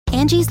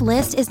Angie's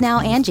List is now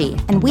Angie,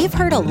 and we've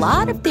heard a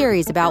lot of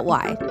theories about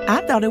why.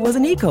 I thought it was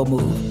an eco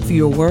move.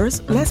 Fewer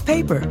words, less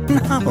paper.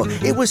 No,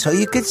 it was so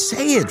you could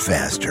say it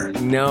faster.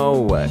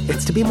 No,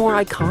 it's to be more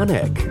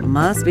iconic.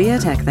 Must be a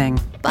tech thing.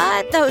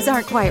 But those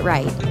aren't quite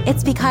right.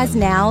 It's because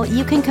now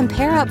you can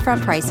compare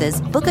upfront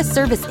prices, book a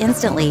service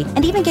instantly,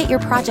 and even get your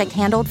project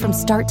handled from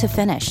start to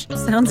finish.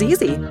 Sounds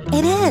easy.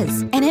 It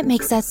is, and it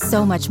makes us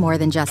so much more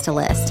than just a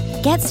list.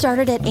 Get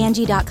started at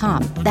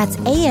Angie.com. That's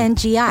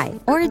ANGI,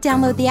 or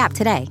download the app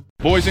today.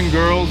 Boys and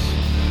girls,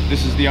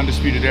 this is the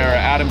Undisputed Era.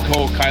 Adam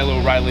Cole, Kyle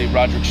O'Reilly,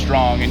 Roderick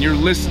Strong, and you're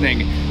listening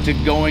to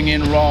Going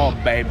In Raw,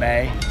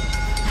 baby.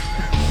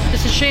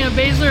 This is Shayna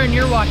Baszler, and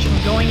you're watching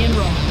Going In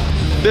Raw.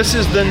 This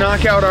is the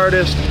knockout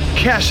artist,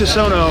 Cassius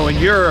Ohno, and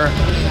you're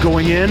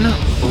Going In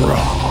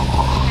Raw.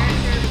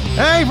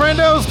 Hey,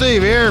 friendo,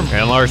 Steve here.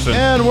 And Larson.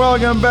 And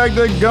welcome back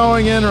to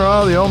Going In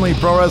Raw, the only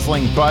pro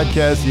wrestling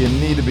podcast you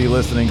need to be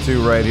listening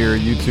to right here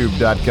at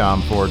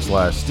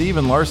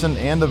youtube.com/Steven Larson,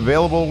 and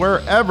available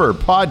wherever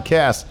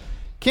podcasts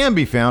can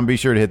be found. Be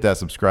sure to hit that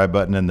subscribe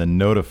button and the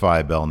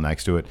notify bell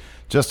next to it,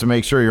 just to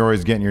make sure you're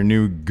always getting your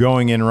new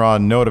Going In Raw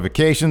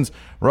notifications.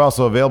 We're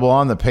also available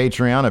on the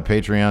Patreon at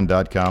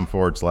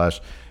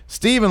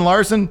patreon.com/Steven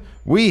Larson.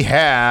 We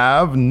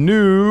have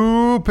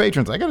new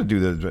patrons. I got to do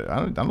this.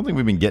 I don't think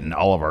we've been getting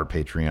all of our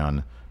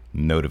Patreon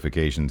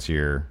notifications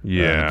here in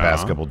the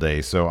past couple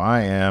days. So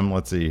I am,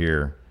 let's see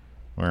here.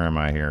 Where am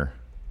I here?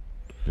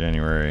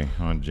 January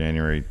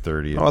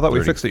 30th. Oh, I thought we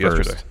 31st. fixed it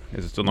yesterday.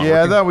 Is it still not working?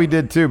 working? I thought we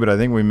did too, but I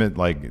think we meant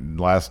like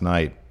last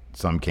night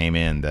some came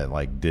in that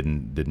like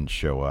didn't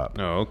show up.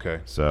 Oh, okay.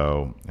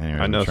 So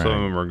anyway, I know some of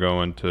them are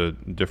going to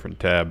different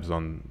tabs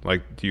on,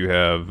 like, do you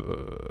have...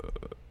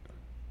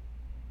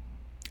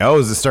 Oh,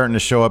 is it starting to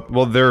show up?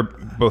 Well, they're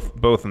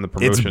both in the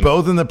promotions. It's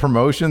both in the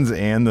promotions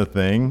and the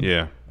thing?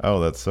 Yeah. Oh,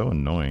 that's so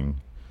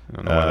annoying. I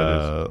don't know what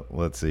that is.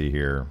 Let's see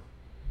here.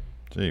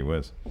 Gee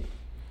whiz.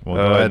 Well,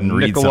 go ahead and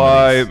read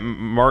Nikolai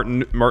some of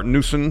these.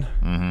 Martinussen.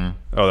 Mm-hmm.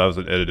 Oh, that was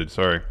edited.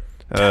 Sorry.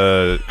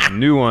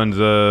 New ones.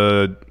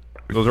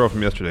 Those are all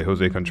from yesterday.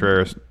 Jose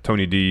Contreras,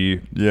 Tony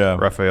D,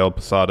 Rafael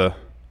Posada.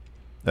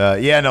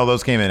 No,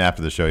 those came in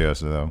after the show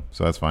yesterday, though,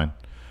 so that's fine.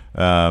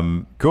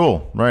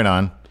 Cool. Right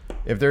on.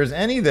 If there's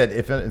any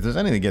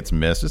that gets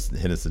missed, just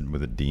hit us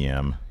with a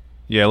DM.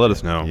 Yeah, let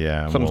us know.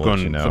 Yeah,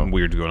 something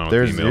weird's going on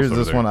with emails. Here's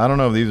this there. one. I don't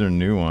know if these are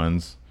new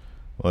ones.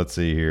 Let's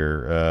see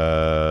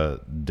here.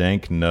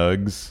 Dank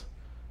Nugs,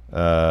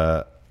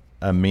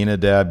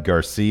 Aminadab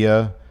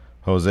Garcia,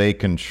 Jose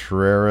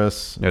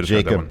Contreras,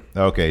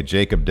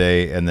 Jacob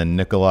Day, and then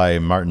Nikolai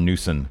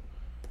Martinussen.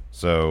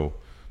 So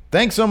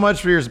thanks so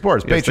much for your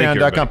support. It's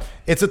patreon.com.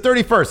 It's the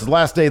 31st. It's the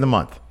last day of the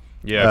month.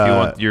 Yeah, if you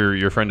want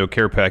your Friendo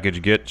Care package,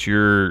 get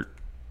your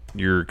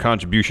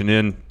contribution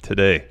in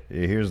today.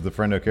 Here's the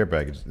Friendo Care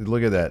package.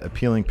 Look at that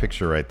appealing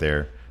picture right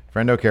there.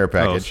 Friendo Care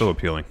package. Oh, it's so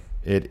appealing.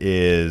 It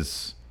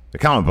is the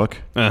comic book.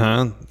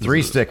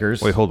 3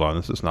 stickers. Wait, hold on.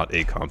 This is not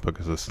a comic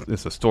book.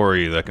 It's a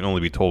story that can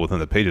only be told within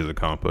the pages of the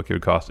comic book. It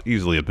would cost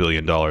easily $1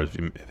 billion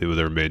if it was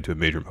ever made into a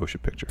major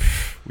motion picture.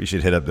 We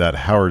should hit up that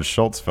Howard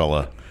Schultz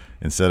fella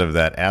instead of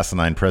that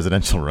asinine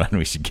presidential run.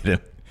 We should get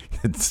him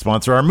to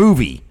sponsor our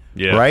movie.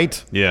 Yeah.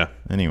 Right? Yeah.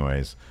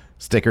 Anyways,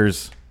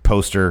 stickers,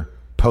 poster,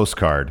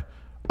 postcard,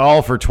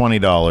 all for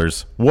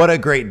 $20. What a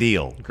great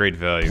deal. Great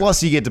value.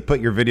 Plus, you get to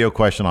put your video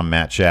question on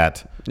Matt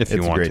Chat. If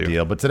you want to. It's a great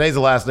deal. But today's the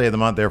last day of the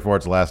month, therefore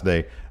it's the last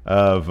day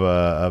of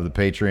the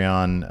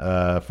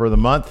Patreon for the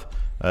month.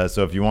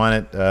 So if you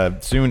want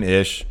it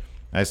soon-ish,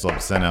 I still have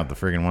to send out the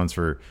friggin' ones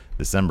for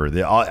December.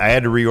 I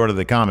had to reorder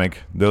the comic.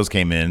 Those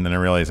came in. Then I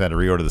realized I had to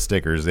reorder the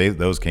stickers.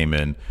 Those came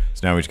in.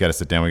 So now we just got to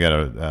sit down. We got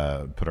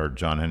to put our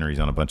John Henrys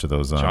on a bunch of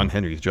those. John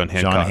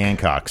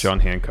Hancocks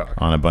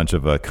on a bunch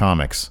of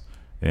comics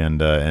and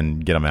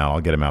get them out.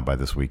 I'll get them out by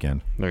this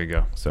weekend. There you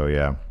go. So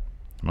yeah,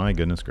 my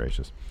goodness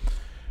gracious.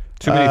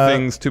 Too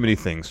many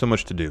things. So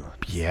much to do.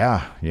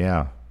 Yeah.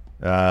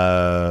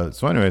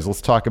 So anyways,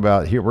 let's talk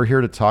about here. We're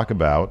here to talk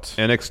about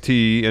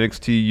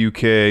NXT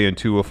UK, and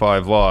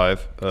 205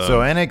 Live. So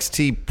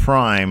NXT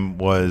Prime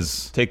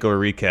was Takeover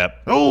recap.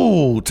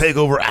 Oh,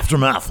 Takeover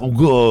Aftermath.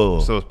 Oh,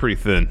 so it's pretty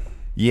thin.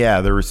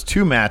 Yeah, there was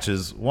 2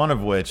 matches, one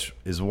of which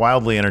is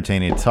wildly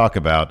entertaining to talk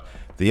about.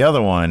 The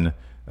other one,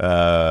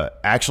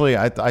 actually,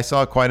 I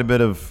saw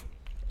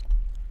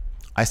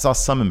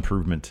some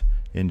improvement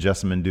in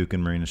Jessamine Duke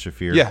and Marina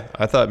Shafir. Yeah,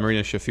 I thought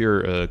Marina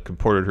Shafir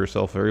comported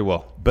herself very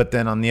well. But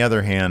then on the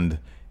other hand,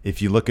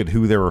 if you look at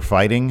who they were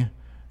fighting,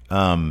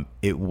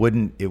 it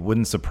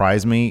wouldn't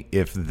surprise me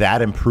if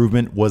that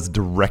improvement was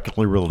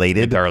directly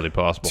related entirely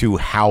possible to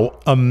how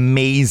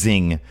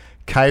amazing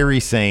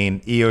Kairi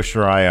Sane, Io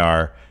Shirai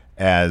are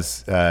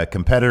as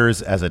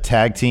competitors, as a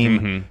tag team.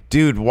 Mm-hmm.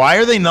 Dude, why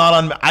are they not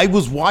on? I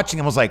was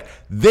watching, I was like,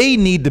 they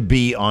need to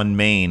be on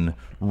main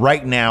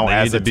right now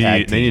as a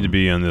tag team. They need to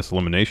be in this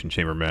Elimination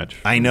Chamber match.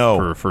 I know.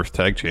 For first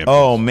tag champions.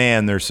 Oh,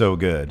 man, they're so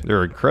good.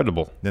 They're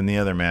incredible. Then the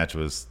other match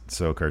was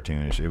so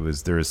cartoonish.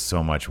 There is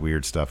so much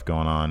weird stuff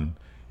going on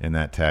in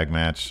that tag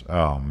match.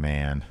 Oh,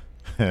 man.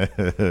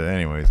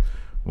 Anyways,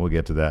 we'll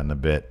get to that in a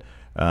bit.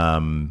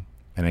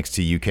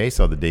 NXT UK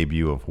saw the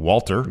debut of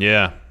Walter.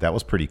 Yeah. That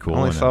was pretty cool. I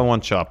only saw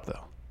one chop,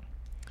 though.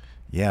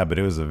 Yeah, but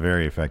it was a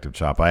very effective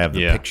chop. I have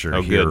the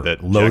picture here good.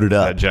 That loaded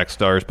up. That Jack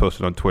Stars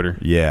posted on Twitter.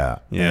 Yeah.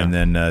 And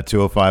then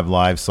 205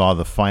 Live saw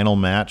the final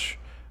match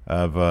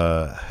of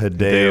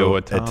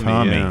Hideo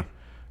Itami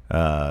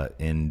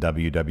in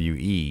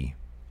WWE,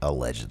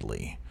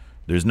 allegedly.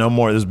 There's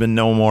been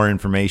no more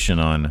information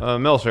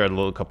on. Meltzer had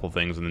a couple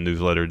things in the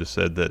newsletter to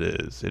said that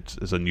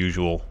it's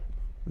unusual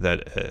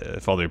that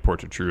if all the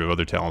reports are true of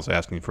other talents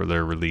asking for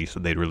their release,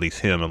 that they'd release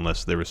him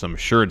unless there were some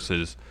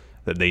assurances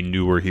that they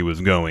knew where he was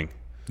going.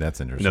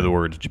 That's interesting. In other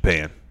words,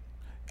 Japan.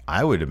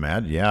 I would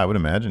imagine. Yeah, I would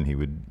imagine he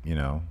would.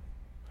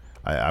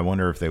 I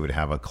wonder if they would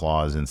have a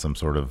clause in some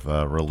sort of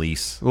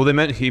release. Well,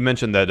 he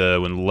mentioned that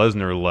when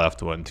Lesnar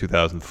left in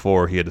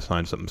 2004, he had to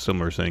sign something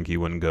similar saying he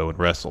wouldn't go and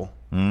wrestle.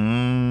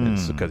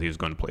 It's because he was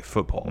going to play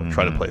football,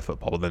 try to play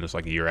football. But then it's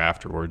like a year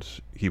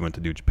afterwards, he went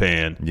to New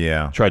Japan.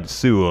 Yeah. Tried to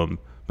sue him,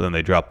 but then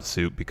they dropped the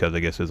suit because I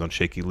guess it was on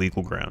shaky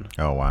legal ground.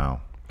 Oh,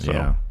 wow. So,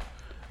 yeah.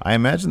 I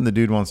imagine the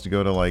dude wants to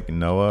go to like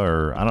Noah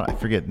or I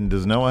forget.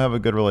 Does Noah have a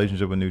good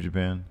relationship with New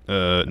Japan?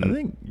 I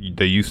think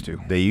they used to.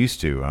 They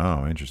used to.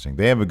 Oh, interesting.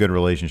 They have a good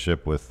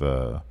relationship with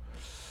Impact.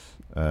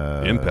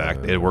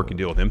 They had a working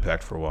deal with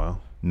Impact for a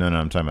while. No,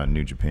 I'm talking about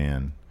New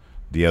Japan.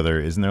 The other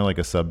isn't there like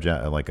a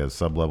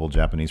sub-level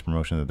Japanese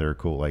promotion that they're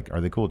cool? Like,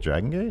 are they cool with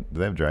Dragon Gate? Do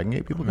they have Dragon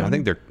Gate people? I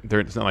think they're.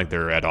 It's not like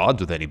they're at odds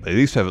with anybody.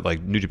 They used to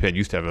have New Japan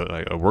used to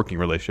have a working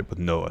relationship with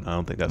Noah, and I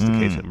don't think that's the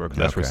case anymore. Because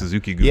that's where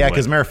Suzuki. Yeah,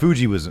 because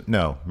Marufuji was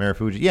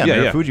Marufuji. Yeah,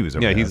 Marufuji was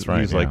over there.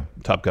 He's like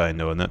top guy in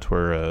Noah, and that's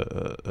where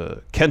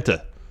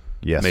Kenta.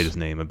 Yes. Made his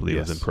name, I believe,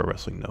 was in Pro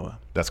Wrestling Noah.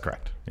 That's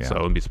correct. Yeah. So I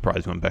wouldn't be surprised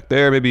if he went back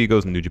there. Maybe he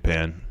goes to New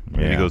Japan.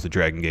 Maybe he goes to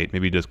Dragon Gate.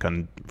 Maybe he just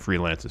kind of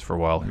freelances for a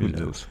while. Who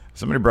knows?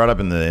 Somebody brought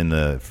up in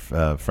the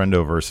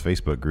Friendoverse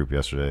Facebook group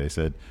yesterday. They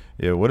said,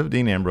 "Yeah, what if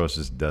Dean Ambrose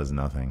just does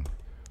nothing?"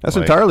 That's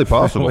entirely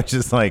possible. Which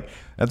is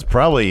that's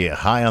probably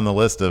high on the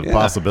list of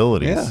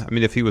possibilities. Yeah, I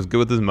mean, if he was good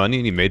with his money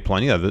and he made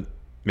plenty of it,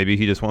 maybe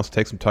he just wants to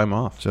take some time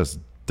off. Just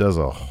does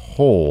a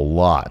whole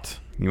lot.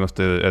 He must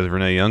have, as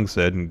Renee Young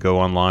said, and go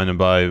online and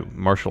buy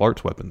martial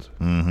arts weapons.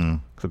 Mm-hmm.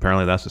 Because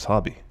apparently that's his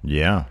hobby.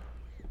 Yeah.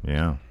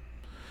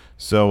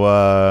 So,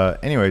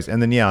 anyways,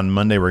 and then, on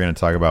Monday we're going to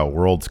talk about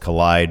Worlds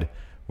Collide.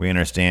 We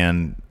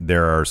understand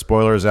there are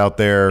spoilers out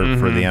there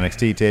for the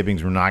NXT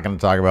tapings. We're not going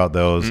to talk about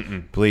those.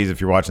 Please, if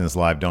you're watching this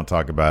live, don't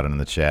talk about it in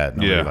the chat.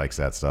 Nobody likes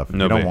that stuff. If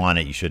you don't want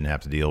it, you shouldn't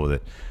have to deal with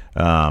it.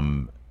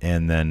 And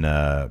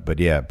then,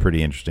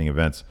 pretty interesting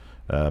events.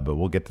 But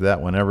we'll get to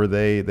that whenever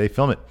they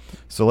film it.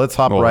 So let's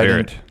hop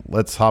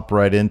Let's hop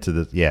right into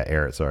this. Yeah,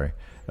 air it. Sorry.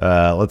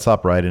 Let's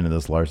hop right into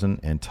this, Larson,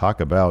 and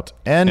talk about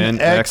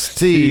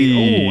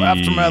NXT. Oh,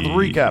 Aftermath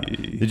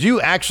recap. Did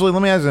you actually?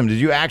 Let me ask them. Did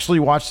you actually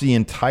watch the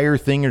entire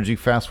thing, or did you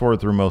fast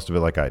forward through most of it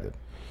like I did?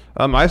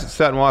 I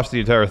sat and watched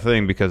the entire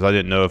thing because I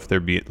didn't know if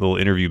there'd be little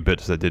interview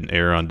bits that didn't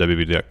air on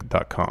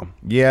WWE.com.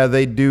 Yeah,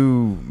 they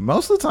do.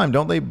 Most of the time,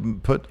 don't they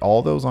put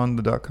all those on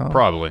the .com?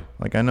 Probably.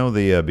 Like, I know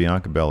the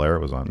Bianca Belair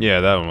was on. Yeah,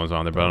 that one was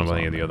on there, but I don't know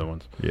any of the other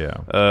ones.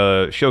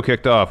 Yeah. Show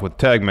kicked off with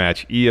tag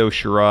match, Io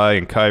Shirai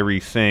and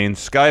Kairi Sane.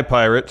 Sky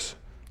Pirates.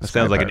 That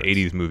sounds like an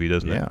 80s movie,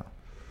 doesn't it? Yeah.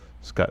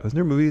 Wasn't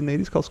there a movie in the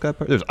 80s called Sky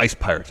Pirates? There's Ice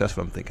Pirates. That's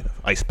what I'm thinking of.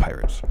 Ice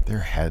Pirates.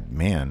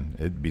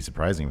 It'd be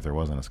surprising if there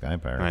wasn't a Sky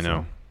Pirates. I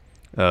know.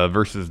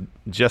 Versus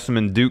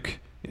Jessamine Duke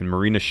and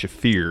Marina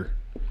Shafir.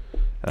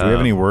 Do we have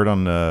any word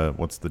on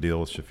what's the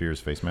deal with Shafir's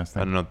face mask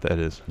thing? I don't know what that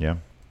is. Yeah.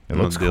 It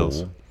looks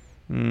cool.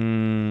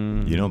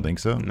 You don't think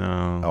so?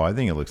 No. Oh, I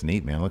think it looks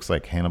neat, man. It looks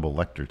like Hannibal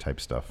Lecter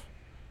type stuff.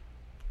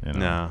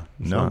 No.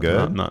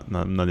 Good?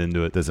 Not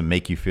into it. Does it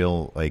make you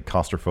feel like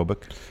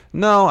claustrophobic?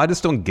 No, I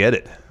just don't get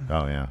it.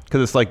 Oh, yeah.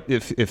 Because it's like,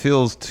 it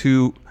feels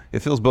too... It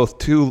feels both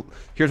too...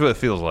 Here's what it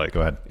feels like. Go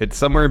ahead. It's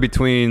somewhere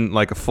between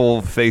like a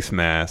full face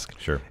mask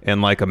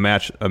and like a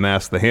mask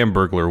the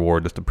Hamburglar wore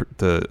just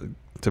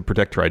to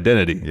protect her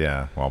identity.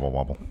 Yeah,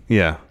 wobble.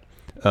 Yeah.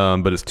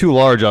 But it's too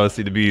large,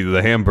 obviously, to be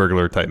the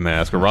Hamburglar type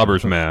mask, a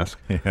robber's mask.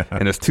 Yeah.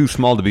 And it's too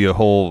small to be a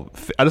whole...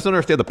 I just don't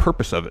understand the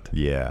purpose of it.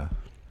 Yeah.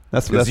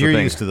 That's you're the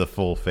thing. used to the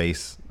full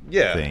face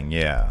thing.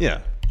 Yeah.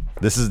 Yeah.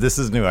 This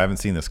is new. I haven't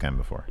seen this kind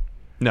before.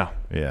 No.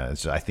 Yeah,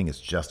 I think it's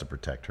just to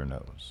protect her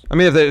nose. I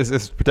mean, if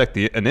it's to protect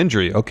an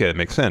injury, okay, it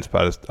makes sense.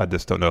 But I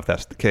just don't know if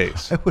that's the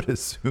case. I would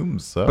assume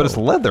so. But it's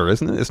leather,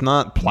 isn't it? It's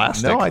not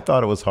plastic. No, I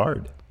thought it was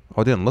hard.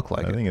 Oh, it didn't look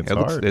like it. I think it's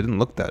hard. It didn't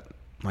look that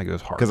like it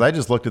was hard. Because I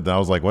just looked at that. I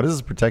was like, what is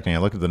this protecting? I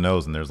looked at the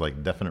nose, and there's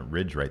like definite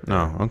ridge right there.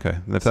 Oh, okay.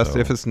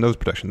 If it's nose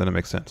protection, then it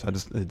makes sense. I'm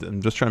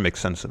just trying to make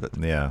sense of it.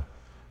 Yeah.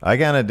 I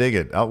kind of dig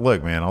it.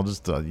 Look, man, I'll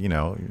just,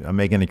 I'm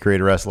making a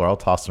creative wrestler. I'll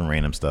toss some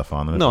random stuff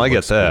on them. No, I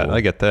get that. Cool. I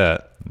get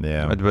that.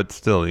 Yeah. But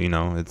still, it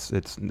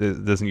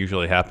doesn't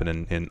usually happen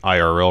in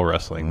IRL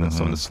wrestling that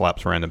someone just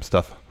slaps random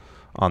stuff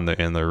in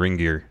the ring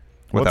gear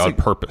without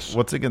purpose.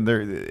 What's again there?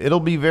 It'll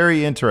be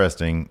very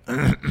interesting.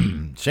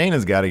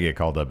 Shayna's got to get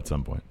called up at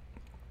some point.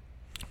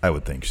 I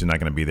would think she's not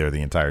going to be there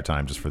the entire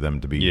time just for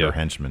them to be her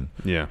henchmen.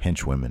 Yeah.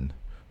 Henchwomen,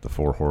 the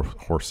 4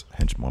 horse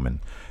henchwoman.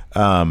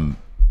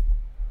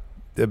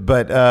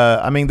 But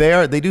I mean,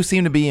 they do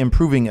seem to be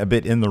improving a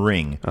bit in the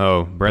ring.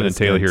 Oh, Brandon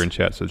Taylor here in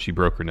chat said she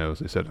broke her nose.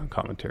 They said on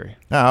commentary.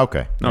 Ah,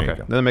 okay. There Okay,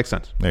 then that makes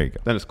sense. There you go.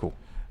 Then it's cool.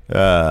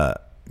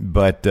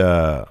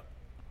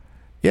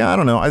 Yeah, I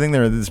don't know. I think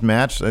this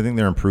match. I think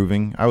they're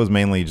improving. I was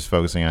mainly just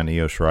focusing on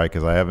Io Shirai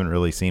because I haven't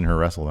really seen her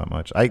wrestle that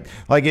much.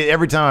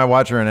 Every time I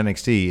watch her in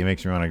NXT, it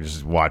makes me want to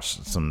just watch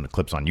some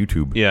clips on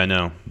YouTube. Yeah, I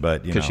know.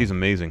 But because she's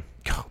amazing.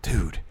 Oh,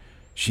 dude,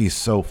 she's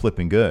so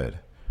flipping good.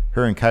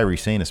 Her and Kairi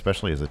Sane,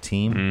 especially as a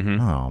team. Mm-hmm.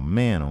 Oh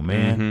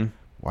man,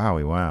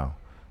 wowie wow.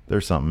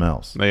 There's something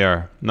else. They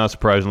are. Not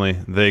surprisingly,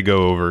 they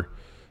go over.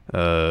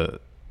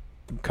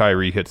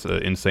 Kairi hits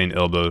an insane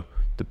elbow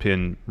to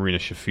pin Marina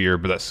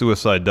Shafir, but that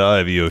suicide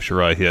dive Io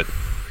Shirai hit to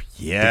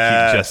keep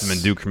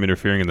Jessamyn Duke from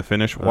interfering in the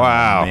finish.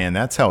 Wow. Oh, man,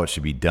 that's how it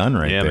should be done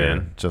right there.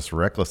 Man. Just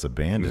reckless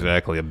abandon.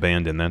 Exactly,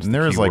 abandon. That's and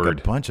there was key word.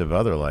 a bunch of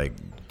other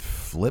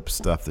flip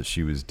stuff that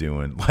she was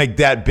doing. Like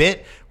that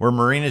bit where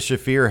Marina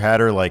Shafir had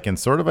her in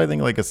sort of, I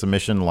think, like a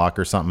submission lock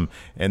or something,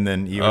 and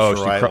then Io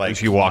Shirai,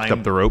 she walked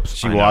up the ropes.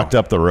 She walked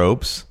up the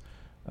ropes.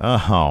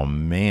 Oh,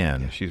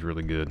 man. Yeah, she's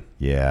really good.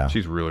 Yeah.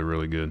 She's really,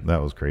 really good.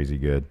 That was crazy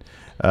good.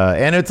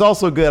 And it's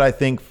also good, I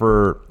think,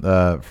 for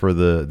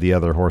the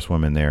other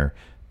horsewomen there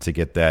to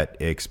get that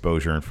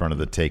exposure in front of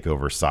the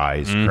takeover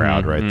size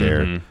crowd right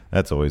there.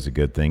 That's always a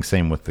good thing.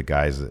 Same with the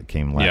guys that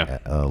came later.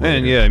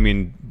 And I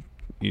mean,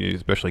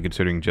 especially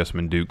considering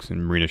Jessamyn Duke's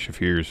and Marina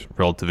Shafir's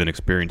relative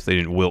inexperience, they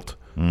didn't wilt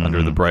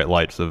under the bright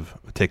lights of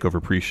a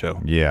takeover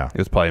pre-show. Yeah. It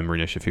was probably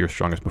Marina Shafir's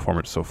strongest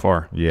performance so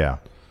far. Yeah.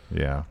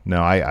 Yeah.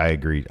 No, I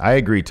agree. I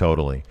agree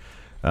totally.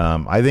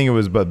 I think it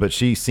was, but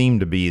she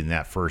seemed to be in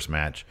that first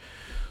match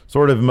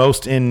sort of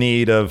most in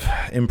need of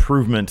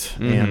improvement,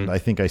 and I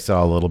think I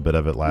saw a little bit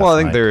of it last night. Well,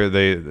 I think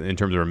they in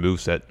terms of her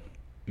moveset,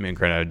 I mean,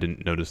 granted, I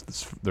didn't notice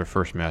their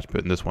first match,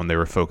 but in this one they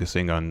were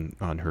focusing on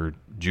her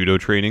judo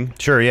training.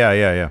 Sure,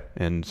 yeah.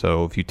 And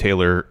so if you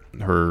tailor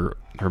her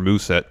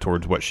moveset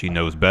towards what she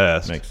knows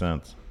best, makes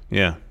sense.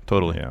 Yeah,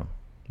 totally.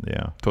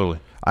 Yeah, totally.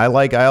 I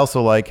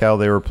also like how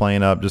they were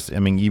playing up. Just, I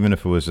mean, even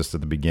if it was just at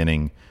the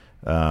beginning,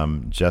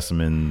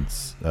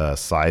 Jessamyn's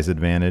size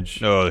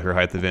advantage. Oh, her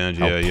height advantage.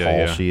 How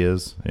tall she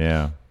is.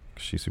 Yeah,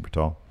 she's super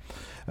tall.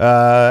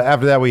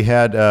 After that, we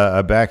had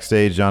a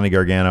backstage Johnny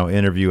Gargano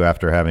interview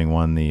after having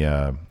won the.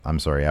 Having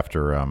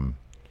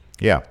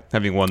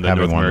won the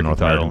North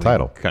American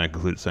title. Kind of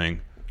concluded saying,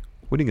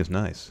 "Winning is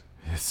nice.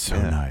 It's so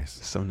nice.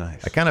 It's so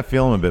nice." I kind of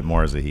feel him a bit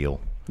more as a heel.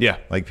 Yeah.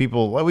 Like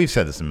people, we've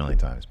said this a million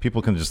times.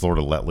 People can just sort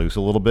of let loose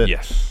a little bit.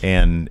 Yes.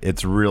 And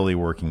it's really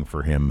working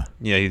for him.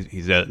 Yeah,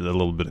 he's got a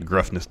little bit of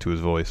gruffness to his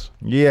voice.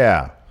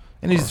 Yeah.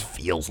 And he just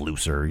feels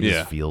looser. He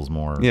just feels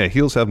more. Yeah,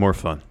 heels have more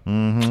fun.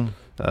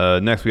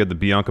 Mm-hmm. Next, we had the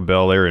Bianca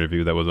Belair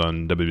interview that was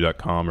on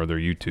WWE.com or their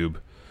YouTube,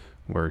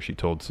 where she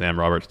told Sam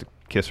Roberts to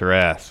kiss her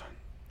ass.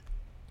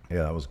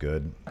 Yeah, that was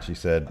good. She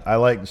said,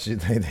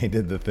 they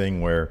did the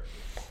thing where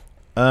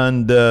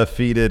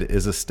undefeated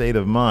is a state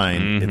of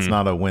mind. It's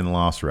not a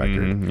win-loss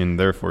record. And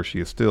therefore, she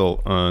is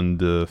still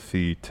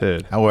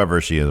undefeated. However,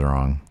 she is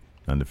wrong.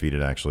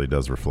 Undefeated actually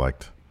does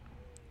reflect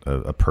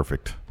a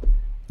perfect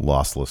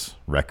lossless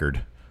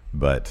record.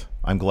 But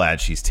I'm glad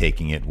she's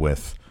taking it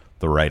with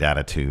the right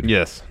attitude.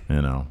 Yes.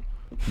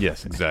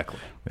 Yes, exactly.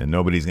 And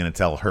nobody's going to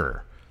tell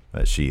her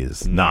that she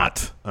is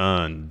not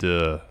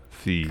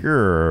undefeated.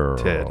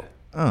 Girl.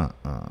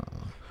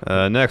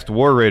 Next,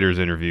 War Raiders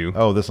interview.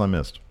 Oh, this I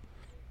missed.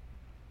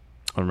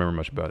 I don't remember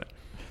much about it.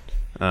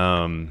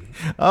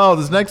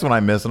 This next one I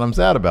missed, and I'm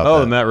sad about that. Oh,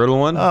 the Matt Riddle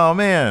one? Oh,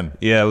 man.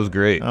 Yeah, it was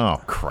great.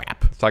 Oh,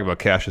 crap. Let's talk about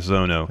Cassius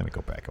Ohno. I'm going to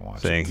go back and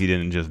watch saying he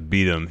didn't just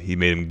beat him, he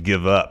made him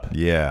give up.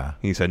 Yeah.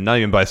 He said, not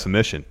even by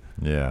submission.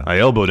 Yeah. I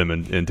elbowed him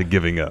into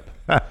giving up.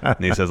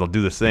 And he says, I'll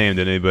do the same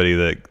to anybody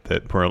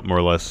that more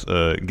or less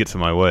gets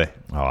in my way.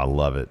 Oh, I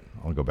love it.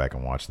 I'll go back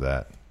and watch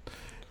that.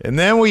 And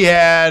then we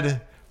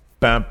had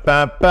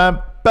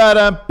the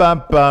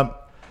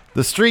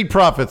Street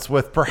Profits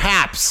with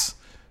perhaps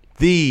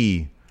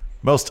the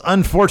most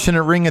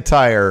unfortunate ring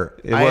attire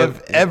I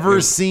have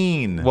ever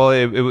seen. Well,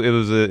 it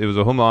was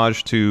a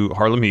homage to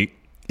Harlem Heat.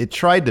 It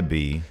tried to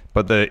be,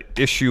 but the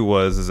issue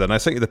was that, and I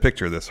sent you the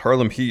picture of this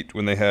Harlem Heat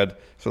when they had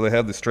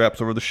the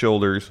straps over the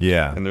shoulders,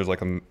 and there's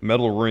like a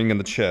metal ring in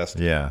the chest,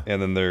 and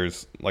then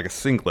there's like a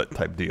singlet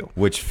type deal,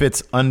 which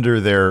fits under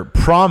their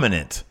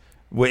prominent.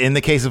 In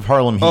the case of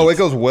Harlem Heat, it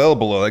goes well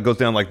below. It goes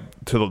down like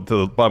to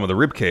the bottom of the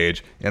rib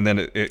cage, and then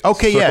it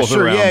circles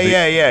around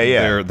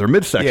their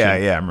midsection. Yeah,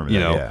 I remember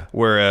that.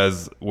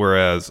 Whereas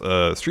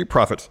Street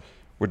Profits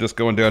were just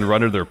going down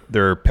right under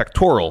their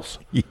pectorals.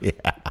 Yeah,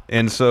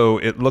 and so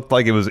it looked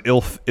like it was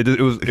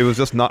It was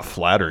just not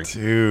flattering,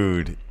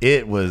 dude.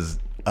 It was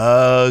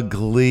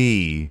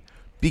ugly.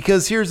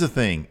 Because here's the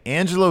thing,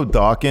 Angelo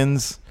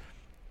Dawkins.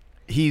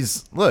 I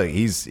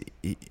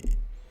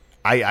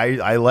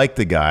like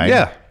the guy.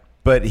 Yeah.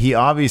 But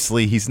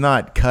he's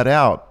not cut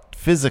out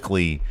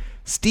physically.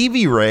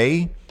 Stevie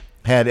Ray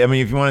had, I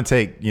mean, if you want to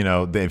take,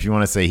 if you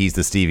want to say he's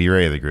the Stevie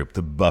Ray of the group,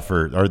 the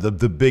buffer or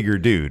the bigger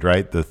dude,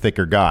 right? The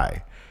thicker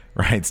guy,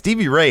 right?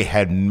 Stevie Ray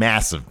had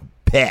massive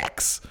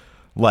pecs,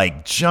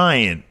 like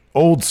giant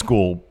old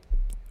school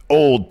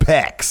old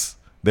pecs.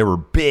 They were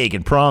big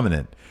and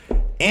prominent.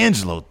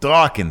 Angelo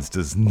Dawkins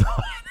does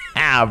not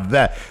have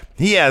that.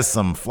 He has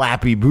some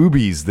flappy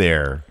boobies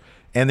there.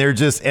 And they're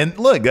just, and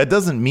look, that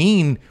doesn't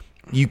mean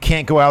you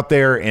can't go out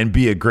there and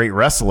be a great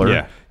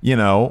wrestler,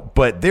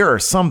 but there are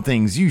some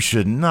things you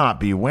should not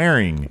be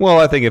wearing. Well,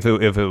 I think if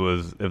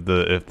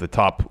the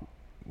top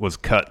was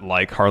cut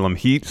like Harlem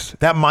Heat's,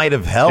 that might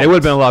have helped. It would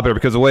have been a lot better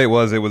because the way it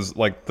was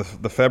like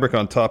the fabric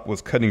on top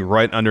was cutting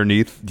right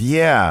underneath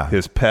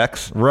his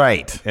pecs.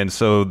 Right. And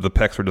so the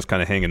pecs were just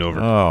kind of hanging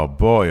over. Oh,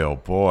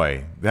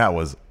 boy. That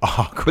was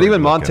awkward. But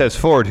even Montez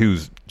Ford,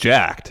 who's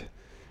jacked,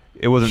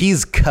 it wasn't.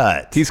 He's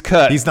cut.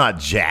 He's not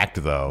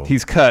jacked, though.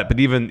 He's cut, but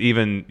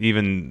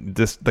even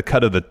this, the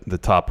cut of the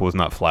top was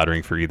not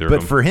flattering for either of them.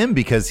 But for him,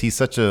 because he's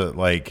such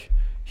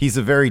he's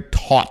a very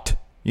taut,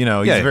 he's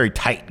a very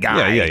tight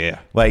guy. Yeah.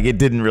 Like, it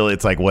didn't really,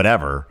 it's like,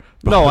 whatever.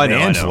 But no, I know.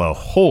 Angelo,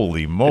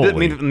 holy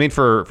moly. It didn't mean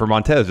for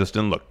Montez, just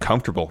didn't look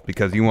comfortable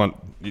because you want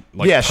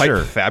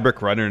tight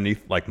fabric right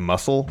underneath like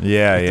muscle.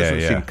 It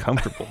doesn't seem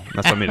comfortable.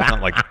 That's what I mean. It's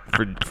not like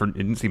it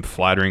didn't seem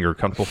flattering or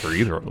comfortable for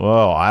either of them.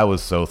 Well, I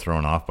was so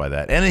thrown off by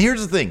that. And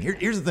here's the thing.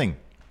 Here's the thing.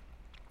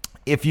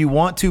 If you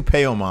want to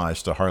pay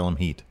homage to Harlem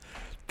Heat,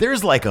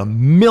 there's like a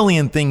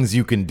million things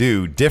you can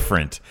do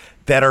different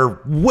that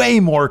are way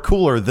more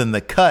cooler than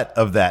the cut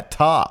of that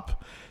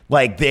top.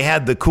 Like, they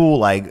had the cool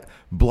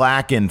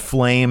black and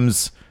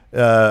flames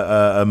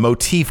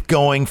motif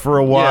going for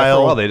a while. Yeah,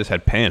 for a while they just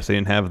had pants. They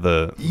didn't have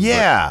the...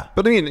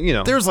 But I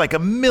mean, there's like a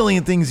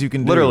million things you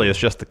can do. Literally, it's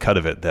just the cut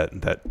of it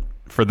that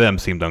for them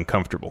seemed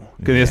uncomfortable.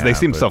 Because they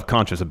seemed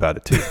self-conscious about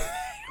it, too.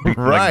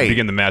 Right.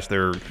 Begin the match,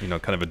 they're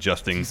kind of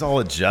adjusting. He's all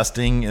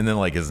adjusting, and then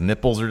his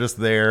nipples are just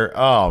there.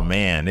 Oh,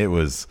 man, it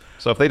was...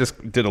 So if they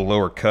just did a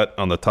lower cut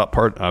on the top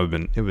part, it would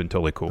have been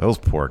totally cool. Those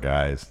poor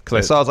guys. Because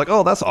I saw, I was like,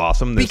 oh, that's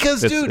awesome.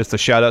 Because, dude, it's a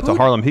shout out to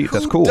Harlem Heat.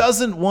 That's cool. Who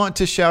doesn't want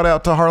to shout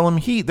out to Harlem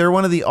Heat? They're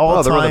one of the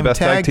all-time best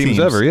tag teams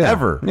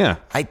ever. Yeah.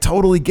 I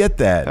totally get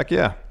that. Heck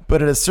yeah.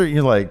 But at a certain,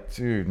 you're like,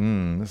 dude,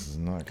 this is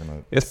not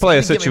gonna. It's probably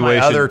a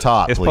situation. Other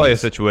top, it's probably a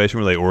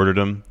situation where they ordered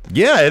them.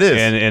 Yeah, it is.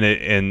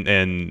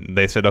 And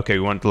they said, okay,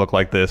 we want it to look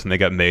like this, and they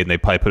got made, and they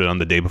probably put it on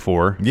the day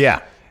before. Yeah.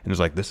 And it was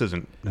like, this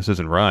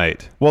isn't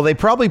right. Well, they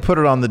probably put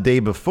it on the day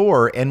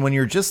before, and when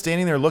you're just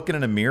standing there looking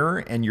in a mirror,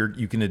 and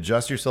you can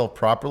adjust yourself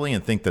properly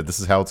and think that this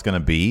is how it's going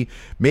to be.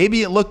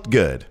 Maybe it looked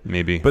good.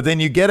 Maybe. But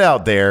then you get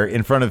out there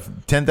in front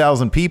of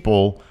 10,000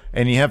 people,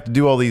 and you have to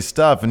do all these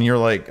stuff, and you're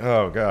like,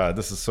 oh god,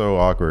 this is so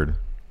awkward.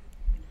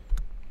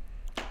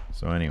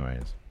 So,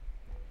 anyways.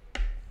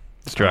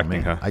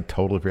 Distracting, huh? I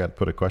totally forgot to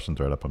put a question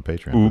thread up on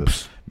Patreon.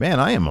 Oops. Man,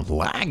 I am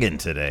lagging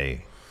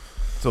today.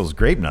 It's those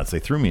grape nuts, they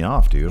threw me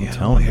off, dude. I'm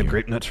telling you.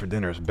 Grape nuts for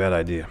dinner is a bad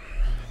idea.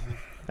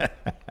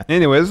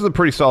 Anyway, this is a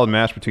pretty solid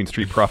match between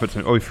Street Profits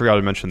and... Oh, we forgot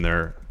to mention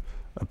their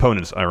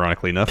opponents,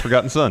 ironically enough.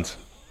 Forgotten Sons.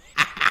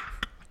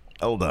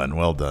 Well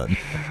done.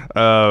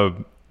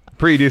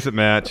 Pretty decent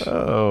match.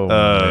 Oh,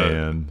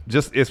 man.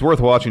 Just, it's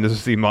worth watching just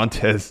to see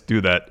Montez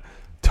do that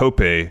tope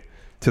to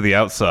the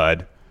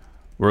outside,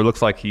 where it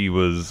looks like he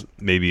was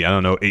maybe,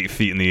 8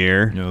 feet in the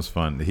air. It was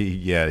fun. He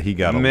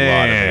got a lot of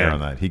air on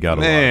that. He got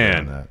a lot of air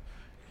on that.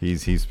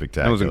 He's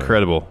spectacular. That was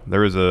incredible. There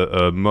was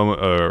a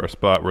moment, a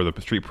spot where the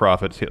Street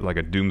Profits hit like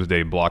a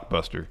doomsday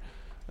blockbuster.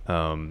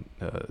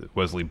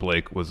 Wesley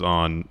Blake was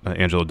on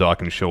Angelo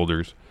Dawkins'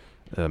 shoulders.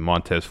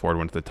 Montez Ford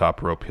went to the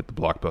top rope, hit the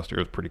blockbuster. It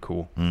was pretty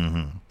cool.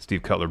 Mm-hmm.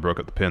 Steve Cutler broke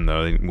up the pin,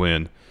 though. They didn't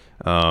win.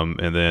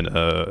 And then,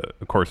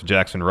 of course,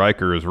 Jackson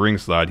Riker is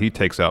ringside. He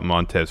takes out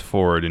Montez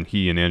Ford, and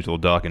he and Angelo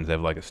Dawkins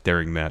have like a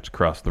staring match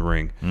across the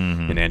ring.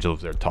 Mm-hmm. And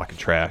Angelo's there talking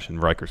trash,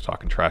 and Riker's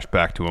talking trash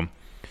back to him.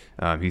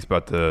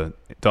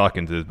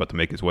 Dawkins is about to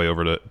make his way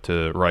over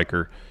to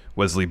Riker.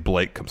 Wesley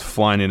Blake comes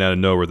flying in out of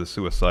nowhere, the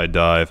suicide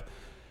dive.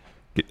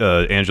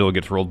 Angelo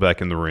gets rolled back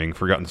in the ring.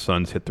 Forgotten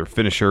Sons hit their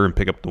finisher and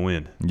pick up the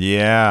win.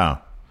 Yeah.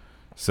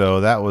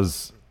 So that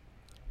was,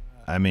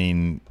 I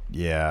don't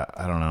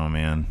know,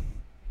 man.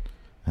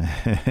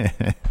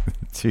 I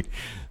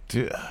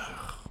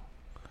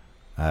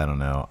don't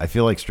know. I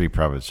feel like Street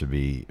Profits should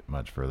be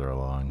much further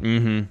along,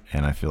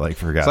 and I feel like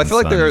Forgotten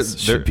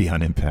Sons should be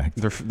on Impact.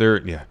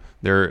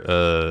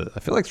 I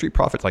feel like Street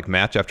Profits, like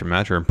match after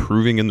match, are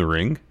improving in the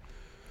ring,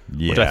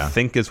 which I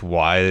think is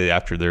why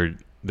after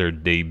their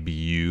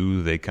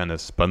debut they kind of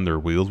spun their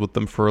wheels with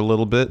them for a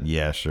little bit.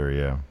 Yeah, sure,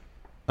 yeah.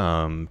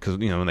 Because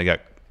when they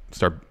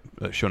start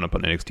showing up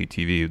on NXT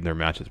TV, their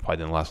matches probably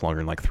didn't last longer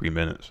than like 3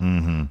 minutes.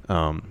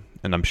 Mm-hmm.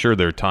 And I'm sure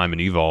their time in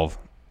Evolve,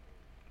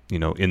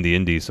 in the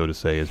indies, so to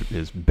say,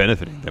 is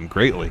benefiting them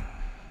greatly.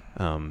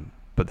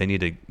 But they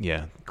need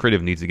to,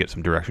 creative needs to get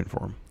some direction for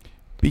them.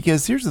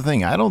 Because here's the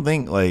thing. I don't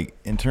think,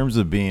 in terms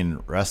of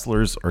being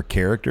wrestlers or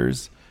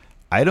characters,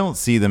 I don't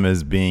see them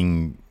as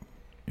being,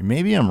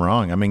 maybe I'm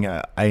wrong. I mean,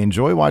 I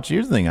enjoy watching,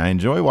 here's the thing. I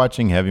enjoy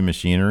watching Heavy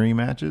Machinery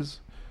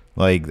matches.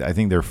 I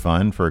think they're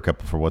fun for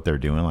what they're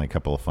doing, like a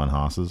couple of fun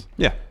hosses.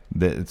 Yeah.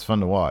 It's fun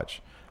to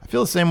watch. I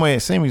feel the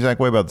same exact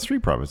way about the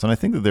Street Profits, and I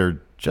think that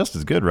they're just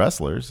as good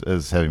wrestlers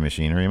as Heavy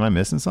Machinery. Am I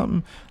missing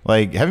something?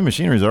 Like, Heavy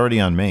Machinery is already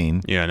on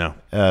main. Yeah, I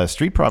know.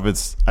 Street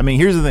Profits, I mean,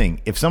 here's the thing.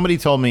 If somebody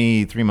told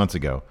me 3 months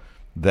ago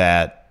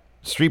that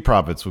Street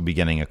Profits would be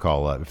getting a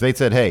call up, if they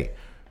said, hey,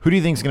 who do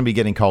you think is going to be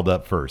getting called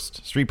up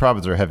first, Street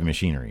Profits or Heavy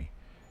Machinery?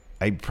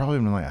 I'd probably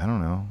been like, I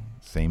don't know,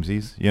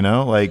 samesies, you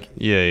know? Like,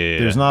 yeah.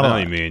 There's not I a know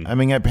lot. what you mean. I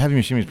mean, Heavy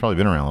Machinery's probably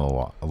been around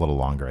a little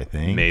longer, I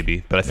think.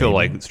 Maybe, but I feel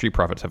like Street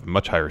Profits have a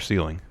much higher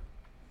ceiling.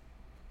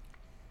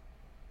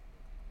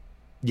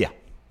 Yeah,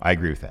 I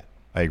agree with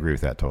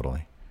that.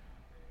 Totally.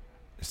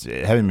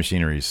 Heavy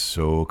Machinery is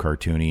so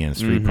cartoony, and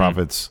Street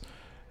Profits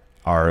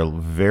are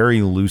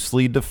very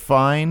loosely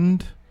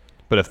defined.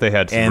 But if they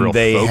had some real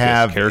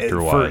focus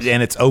character-wise,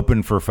 and it's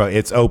open for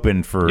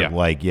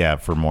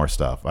for more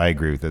stuff. I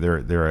agree with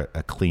that. They're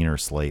a cleaner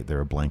slate.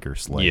 They're a blanker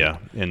slate. Yeah,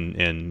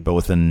 and but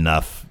with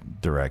enough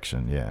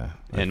direction. Yeah.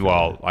 And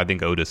while I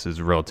think Otis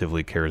is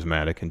relatively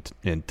charismatic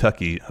and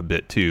Tucky a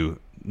bit too,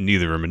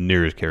 neither of them are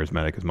near as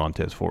charismatic as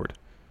Montez Ford.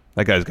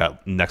 That guy's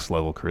got next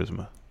level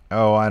charisma.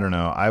 Oh, I don't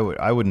know.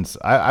 I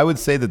would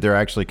say that they're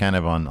actually kind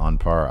of on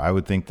par. I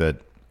think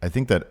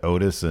that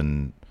Otis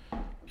and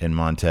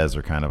Montez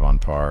are kind of on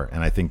par,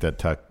 and I think that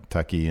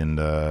Tucky and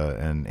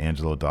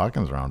Angelo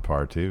Dawkins are on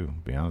par too. To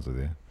be honest with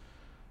you,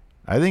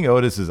 I think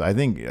Otis is. I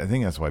think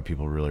that's why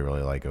people really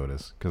like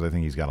Otis, because I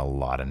think he's got a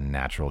lot of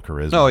natural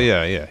charisma. Oh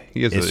yeah.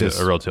 He is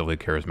a relatively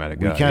charismatic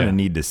guy. We kind of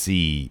need to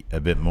see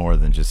a bit more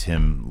than just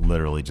him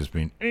literally just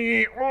being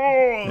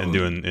and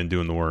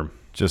doing the worm.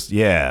 Just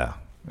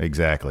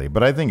exactly.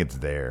 But I think it's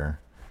there.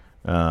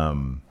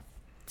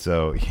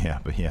 So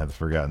the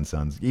Forgotten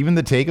Sons, even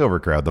the Takeover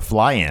crowd, the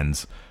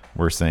fly-ins,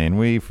 were saying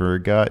we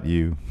forgot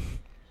you.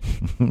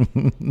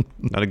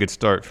 Not a good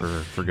start for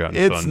Forgotten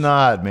Sons. It's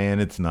not, man.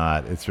 It's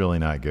not. It's really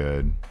not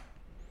good.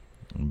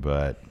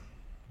 But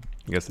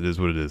I guess it is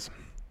what it is.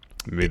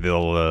 Maybe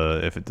they'll,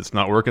 if it's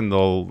not working,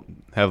 they'll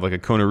have like a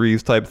Kona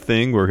Reeves type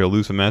thing where he'll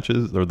lose some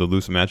matches, or they'll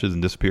lose some matches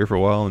and disappear for a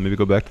while, and maybe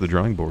go back to the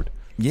drawing board.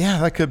 Yeah,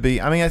 that could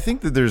be. I mean, I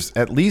think that there's,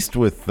 at least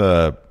with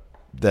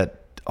that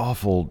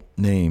awful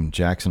name,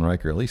 Jackson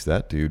Riker, at least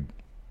that dude,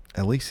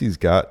 at least he's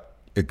got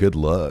a good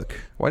look.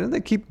 Why didn't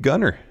they keep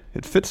Gunner?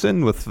 It fits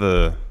in with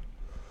the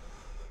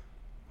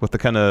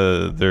kind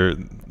of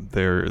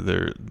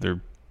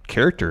their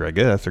character, I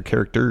guess, their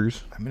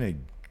characters. I'm gonna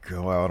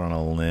go out on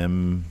a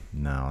limb.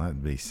 No,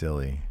 that'd be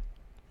silly.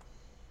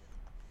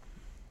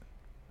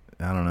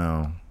 I don't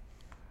know.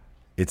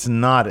 It's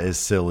not as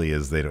silly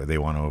as they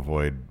want to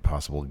avoid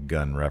possible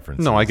gun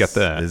references. No, I get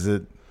that. Is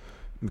it?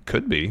 It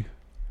could be.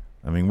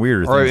 I mean,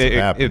 weirder things have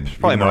happened. It's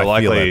probably more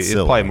likely. It's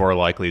probably more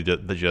likely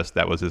that just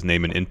that was his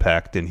name in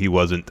Impact, and he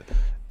wasn't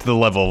to the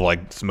level of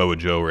like Samoa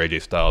Joe or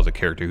AJ Styles, a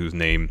character whose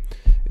name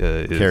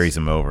carries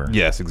him over.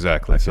 Yes,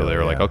 exactly. So they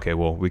were like, okay,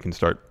 well, we can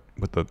start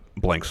with a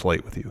blank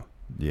slate with you.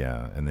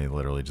 Yeah, and they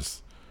literally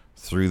just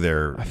threw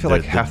their. I feel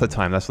like half the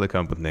time that's what they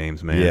come up with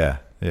names, man.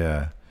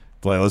 Yeah.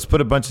 Like, let's put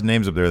a bunch of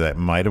names up there that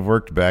might have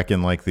worked back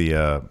in like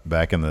the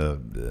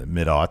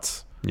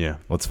mid-aughts. Yeah,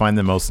 let's find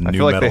the most new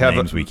metal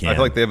names we can. I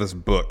feel like they have this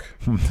book,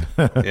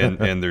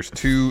 and there's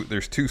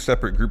two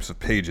separate groups of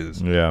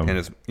pages. Yeah, and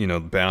it's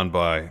bound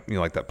by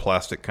like that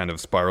plastic kind of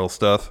spiral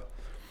stuff,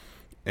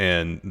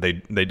 and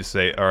they just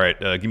say, all right,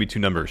 give me two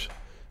numbers,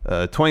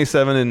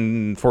 27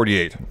 and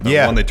 48.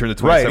 Yeah, one they turn to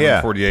 27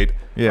 and 48.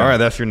 Yeah, all right,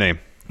 that's your name.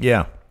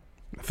 Yeah,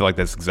 I feel like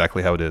that's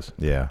exactly how it is.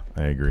 Yeah,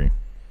 I agree. I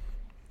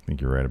think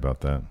you're right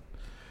about that.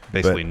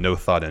 Basically, no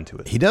thought into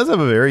it. He does have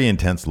a very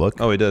intense look.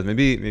 Oh, he does.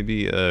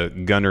 Maybe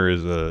Gunner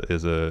is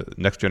a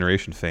Next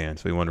Generation fan,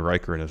 so he wanted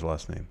Riker in his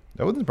last name.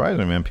 That wouldn't surprise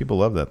me, man. People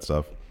love that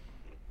stuff.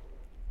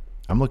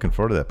 I'm looking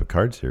forward to that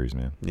Picard series,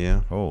 man.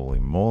 Yeah. Holy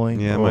moly.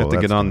 Yeah, I might have to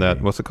get on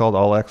that. What's it called?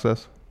 All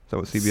Access? Is that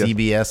what CBS?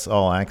 CBS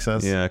All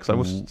Access? Yeah, because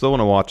I still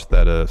want to watch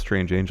that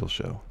Strange Angel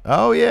show.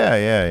 Oh,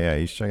 yeah.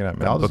 You should check it out.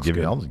 I'll just give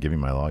you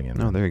my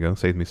login. Oh, there you go.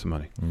 Save me some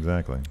money.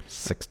 Exactly.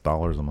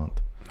 $6 a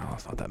month. Oh,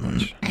 it's not that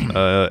much.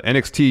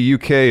 NXT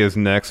UK is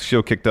next.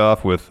 Show kicked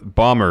off with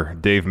Bomber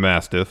Dave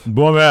Mastiff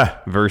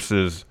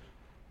versus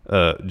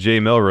Jay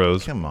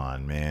Melrose. Come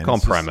on, man. Call him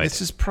Primate. It's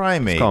just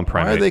Primate. Call him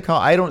Primate. Why are they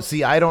called? I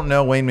don't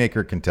know.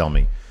 Waymaker can tell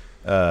me.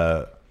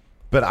 But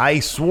I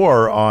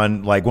swore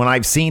on, like, when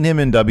I've seen him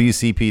in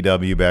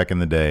WCPW back in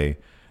the day,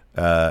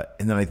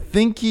 and then I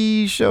think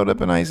he showed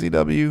up in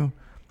ICW,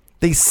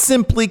 they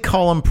simply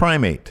call him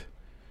Primate.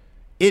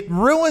 It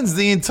ruins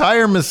the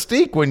entire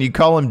mystique when you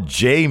call him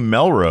Jay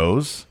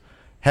Melrose.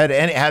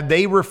 Had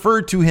they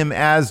referred to him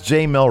as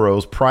Jay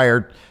Melrose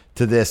prior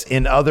to this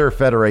in other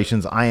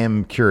federations, I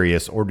am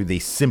curious, or do they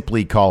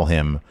simply call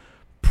him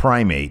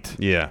Primate?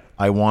 Yeah.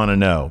 I want to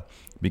know.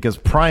 Because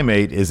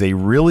Primate is a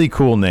really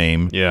cool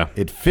name. Yeah.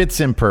 It fits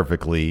him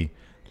perfectly,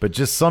 but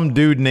just some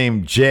dude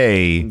named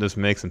Jay just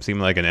makes him seem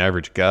like an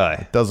average guy.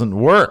 It doesn't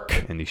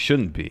work. And he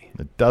shouldn't be.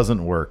 It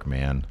doesn't work,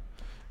 man.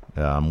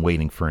 I'm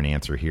waiting for an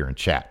answer here in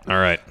chat. All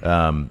right.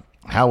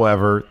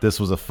 However, this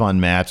was a fun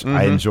match.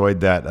 I enjoyed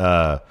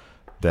that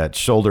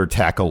shoulder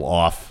tackle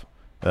off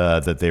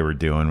that they were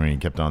doing when he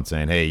kept on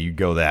saying, hey, you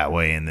go that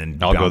way and then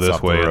I'll go bounce this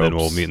off the way and then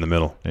ropes. we'll meet in the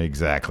middle.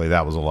 Exactly.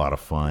 That was a lot of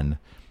fun.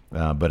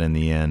 But in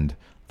the end,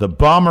 the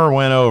bomber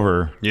went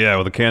over. Yeah,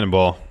 with a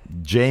cannonball.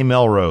 Jay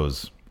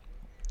Melrose.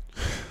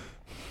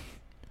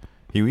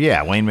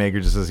 Wayne Maker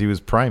just says he was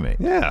Primate.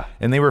 Yeah.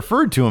 And they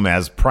referred to him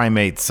as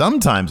Primate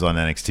sometimes on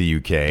NXT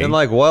UK. And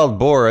like Wild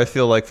Boar, I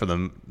feel like for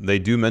them, they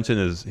do mention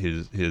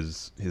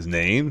his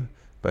name,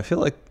 but I feel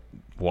like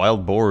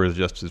Wild Boar is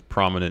just as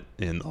prominent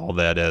in all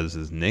that as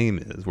his name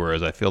is,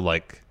 whereas I feel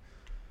like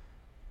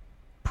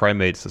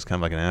Primate's is kind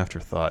of like an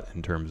afterthought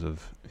in terms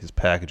of his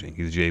packaging.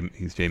 He's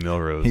Jay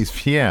Melrose.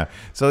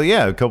 So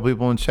a couple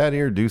people in chat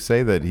here do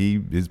say that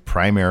he is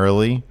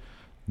primarily,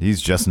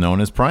 he's just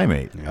known as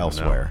Primate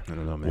elsewhere. I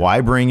don't know, man.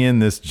 Why bring in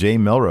this Jay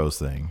Melrose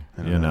thing?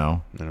 I don't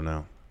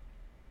know.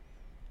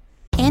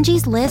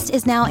 Angie's List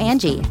is now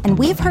Angie, and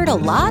we've heard a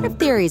lot of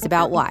theories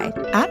about why.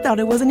 I thought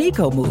it was an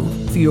eco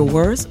move. Fewer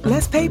words,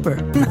 less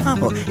paper.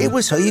 No, it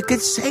was so you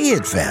could say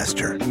it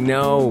faster.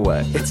 No,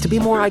 it's to be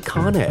more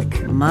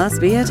iconic.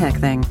 Must be a tech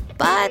thing.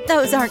 But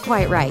those aren't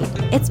quite right.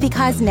 It's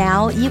because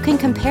now you can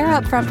compare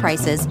upfront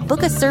prices,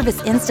 book a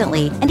service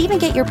instantly, and even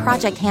get your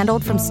project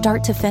handled from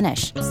start to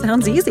finish.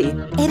 Sounds easy.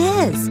 It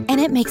is, and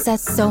it makes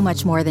us so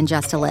much more than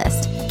just a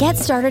list. Get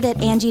started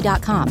at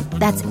Angie.com.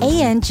 That's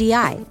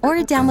ANGI, or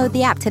download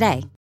the app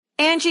today.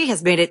 Angie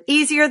has made it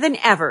easier than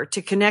ever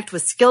to connect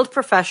with skilled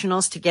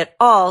professionals to get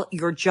all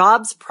your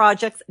jobs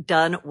projects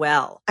done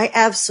well. I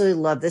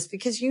absolutely love this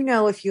because,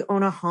 if you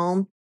own a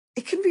home,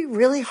 it can be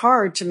really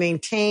hard to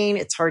maintain.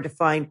 It's hard to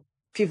find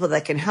people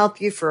that can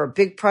help you for a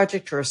big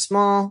project or a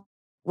small.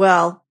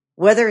 Well,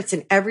 whether it's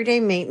in everyday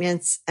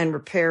maintenance and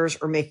repairs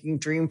or making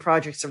dream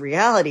projects a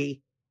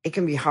reality, it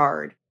can be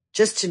hard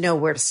just to know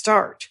where to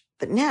start.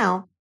 But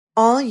now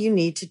all you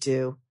need to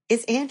do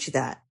is Angie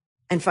that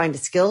and find a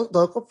skilled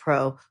local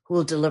pro who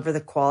will deliver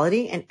the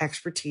quality and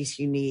expertise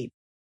you need.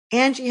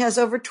 Angie has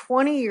over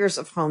 20 years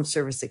of home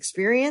service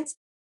experience,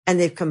 and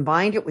they've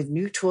combined it with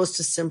new tools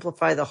to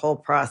simplify the whole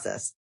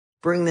process.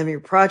 Bring them your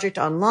project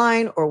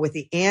online or with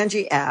the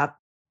Angie app,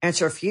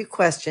 answer a few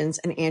questions,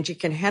 and Angie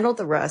can handle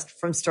the rest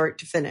from start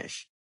to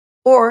finish.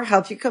 Or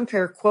help you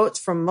compare quotes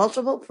from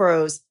multiple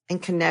pros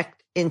and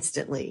connect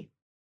instantly,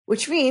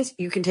 which means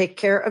you can take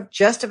care of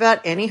just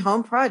about any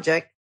home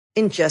project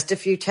in just a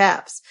few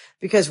taps.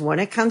 Because when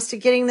it comes to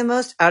getting the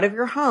most out of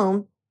your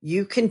home,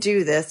 you can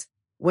do this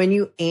when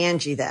you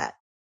Angie that.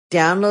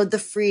 Download the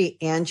free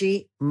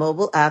Angie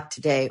mobile app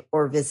today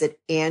or visit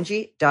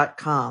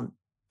Angie.com.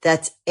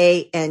 That's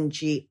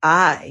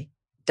ANGI.com.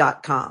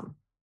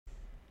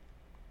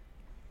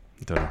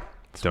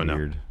 Don't know.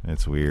 Weird.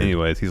 It's weird.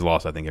 Anyways, he's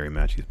lost, I think, every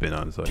match he's been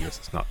on, so I guess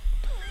it's not.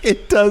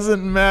 It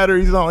doesn't matter.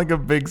 He's not like a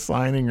big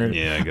signing or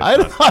anything. Yeah, I guess I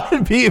not. thought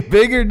it'd be a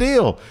bigger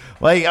deal.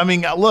 Look,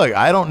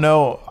 I don't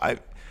know.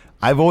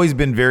 I've always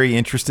been very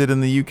interested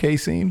in the UK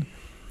scene,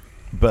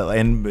 but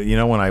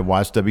when I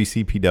watched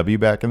WCPW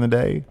back in the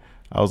day,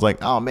 I was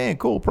like, oh man,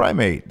 cool,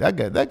 Primate.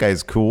 That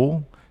guy's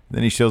cool.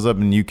 Then he shows up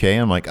in UK,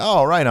 and I'm like,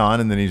 oh, right on.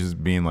 And then he's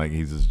just being like,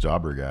 he's this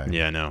jobber guy.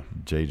 Yeah, I know.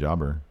 Jay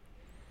Jobber.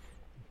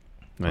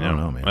 I don't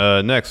know,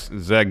 man. Next,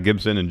 Zach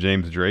Gibson and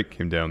James Drake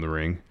came down the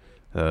ring.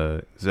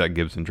 Zach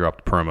Gibson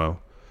dropped a promo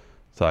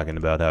talking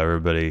about how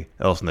everybody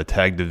else in the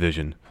tag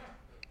division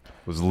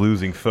was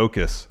losing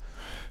focus,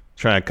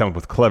 trying to come up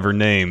with clever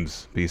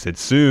names. But he said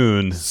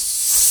soon.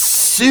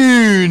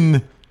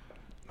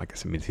 I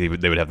guess it means they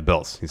would have the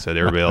belts. He said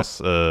everybody else,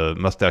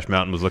 Mustache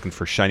Mountain was looking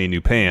for shiny new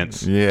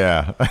pants.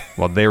 Yeah.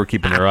 While they were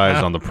keeping their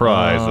eyes on the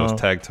prize, those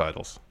tag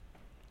titles.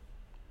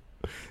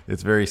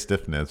 It's very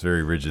stiff now. It's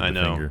very rigid. I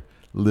know. Finger.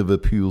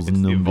 Liverpool's It's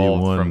number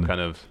evolved one. from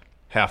kind of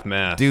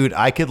half-mast. Dude,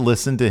 I could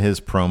listen to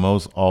his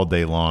promos all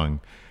day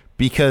long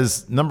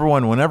because, number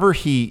one, whenever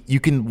you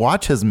can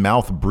watch his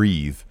mouth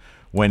breathe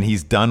when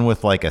he's done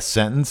with like a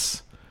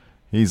sentence.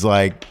 He's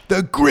like,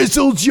 the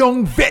grizzled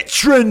young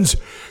veterans.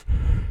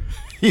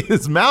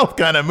 His mouth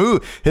kind of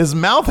moves. His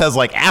mouth has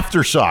like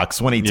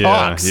aftershocks when he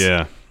talks.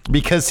 Yeah.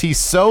 Because he's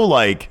so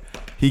like,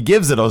 he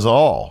gives it us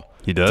all.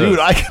 He does. Dude,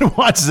 I can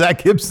watch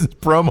Zach Gibson's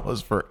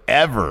promos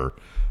forever.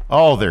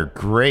 Oh, they're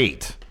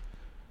great.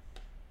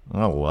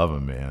 I love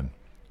him, man.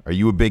 Are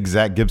you a big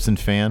Zach Gibson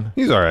fan?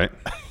 He's all right.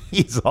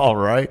 He's all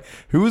right.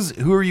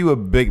 Who are you a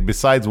big,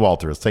 besides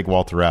Walter? Let's take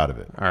Walter out of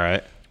it. All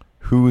right.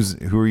 Who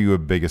are you a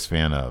biggest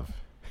fan of?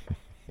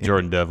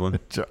 Jordan Devlin.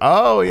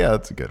 Oh, yeah,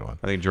 that's a good one.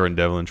 I think Jordan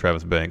Devlin and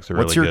Travis Banks are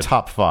What's really your good.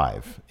 top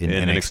five in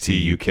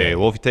NXT UK?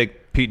 Well, if you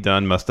take Pete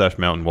Dunne, Mustache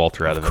Mountain,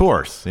 Walter out of it. Of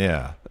course,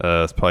 yeah.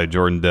 It's probably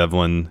Jordan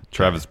Devlin,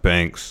 Travis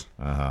Banks,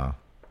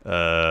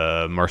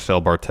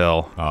 Marcel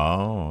Bartel.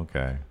 Oh,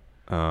 okay.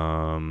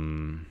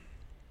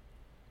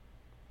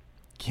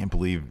 Can't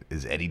believe,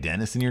 is Eddie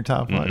Dennis in your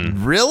top five?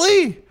 Mm-mm.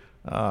 Really?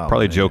 Oh,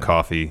 probably man. Joe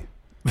Coffey,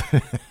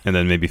 and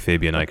then maybe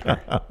Fabian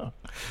Eichner.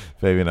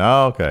 Fabian,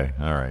 oh, okay.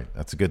 All right.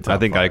 That's a good top I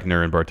think five.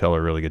 Eichner and Bartel are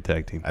a really good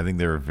tag team. I think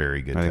they're a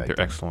very good I tag think they're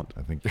team. excellent.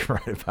 I think you're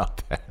right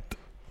about that.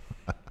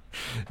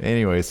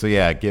 Anyway, so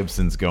yeah,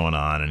 Gibson's going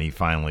on, and he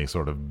finally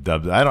sort of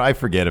dubbed. I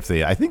forget if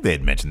I think they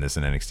had mentioned this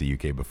in NXT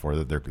UK before,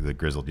 that they're the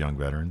grizzled young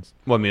veterans.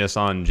 Well, I mean, it's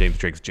on James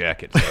Drake's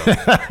jacket. So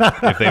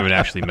if they haven't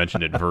actually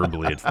mentioned it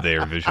verbally, it's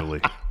there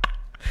visually.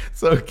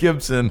 So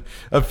Gibson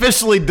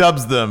officially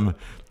dubs them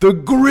the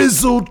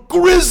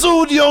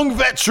grizzled young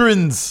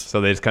veterans. So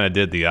they just kind of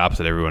did the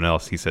opposite of everyone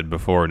else. He said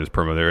before in his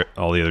promo,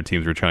 all the other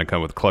teams were trying to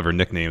come up with clever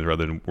nicknames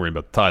rather than worrying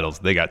about the titles.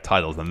 They got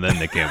titles, and then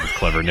they came up with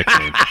clever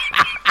nicknames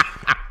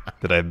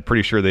that I'm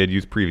pretty sure they had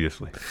used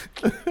previously.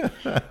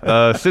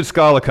 Sid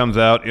Scala comes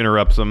out,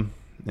 interrupts them,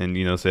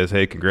 and says,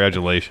 "Hey,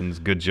 congratulations,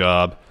 good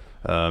job.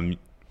 We're only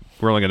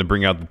going to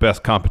bring out the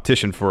best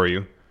competition for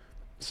you.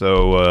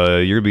 So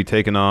you're going to be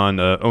taking on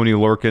Oney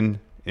Lorcan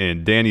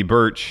and Danny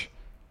Burch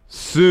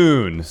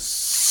soon."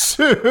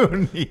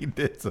 Soon, he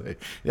did say.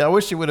 Yeah, I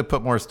wish he would have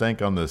put more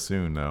stank on the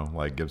soon, though,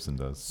 like Gibson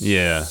does.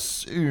 Yeah.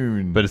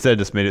 Soon. But instead,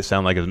 just made it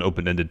sound like it's an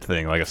open-ended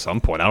thing, like at some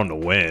point. I don't know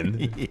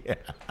when. Yeah.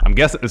 I'm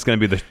guessing it's going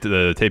to be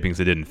the tapings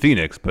they did in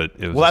Phoenix, but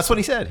it was... Well, that's what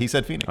he said. He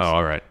said Phoenix. Oh,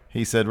 all right.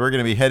 He said, we're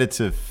going to be headed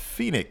to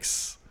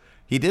Phoenix.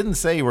 He didn't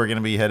say we're going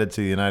to be headed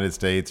to the United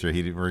States or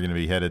we're going to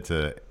be headed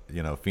to,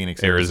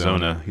 Phoenix,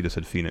 Arizona. He just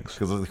said Phoenix.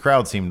 Because the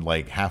crowd seemed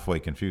like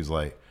halfway confused,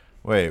 like,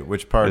 wait,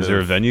 which part Is there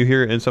a venue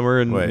here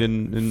somewhere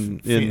in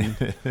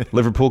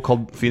Liverpool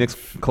called Phoenix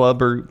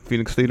Club or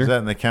Phoenix Theater? Is that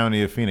in the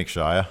county of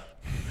Phoenixshire?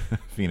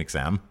 Phoenix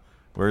M.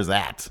 Where's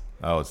that?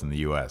 Oh, it's in the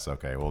U.S.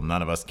 Okay, well,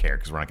 none of us care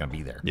because we're not going to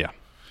be there. Yeah.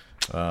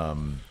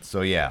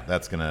 So yeah,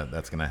 that's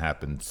gonna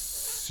happen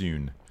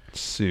soon.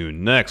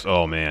 Soon. Next,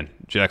 oh man,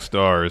 Jack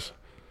Stars,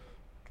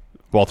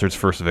 Walter's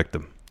first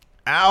victim.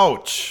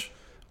 Ouch.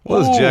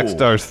 What was Jack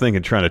Stars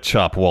thinking trying to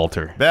chop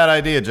Walter? Bad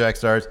idea, Jack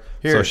Stars.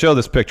 Here. So show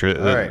this picture.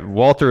 Right.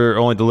 Walter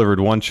only delivered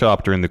one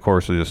chop during the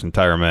course of this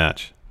entire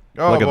match.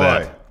 Oh, Look at boy.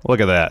 that. Look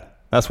at that.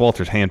 That's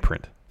Walter's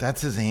handprint.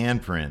 That's his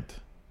handprint.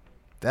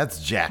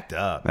 That's jacked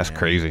up. That's man.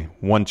 crazy.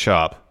 One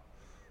chop.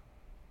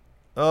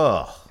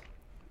 Ugh.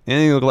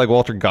 And it looked like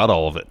Walter got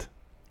all of it.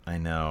 I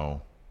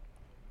know.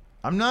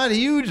 I'm not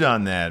huge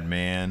on that,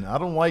 man. I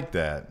don't like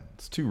that.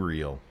 It's too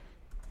real.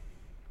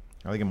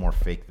 I like it more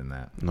fake than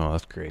that. No,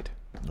 that's great.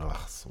 Ugh,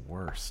 it's the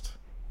worst.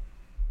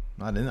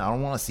 I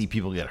don't want to see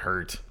people get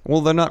hurt.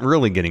 Well, they're not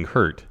really getting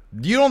hurt.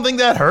 You don't think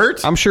that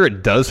hurts? I'm sure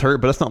it does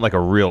hurt, but it's not like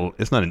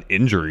it's not an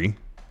injury.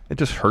 It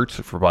just hurts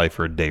probably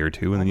for a day or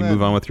two, and then you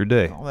move on with your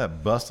day. All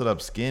that busted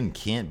up skin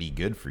can't be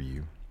good for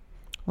you.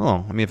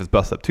 Well, I mean, if it's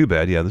busted up too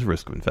bad, yeah, there's a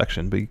risk of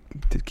infection, but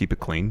to keep it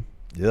clean,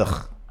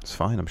 Ugh. It's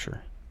fine, I'm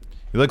sure.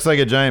 He looks like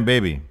a giant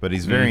baby, but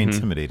he's very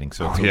intimidating.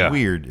 So it's yeah.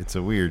 weird. It's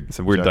a weird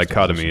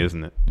dichotomy,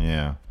 isn't it?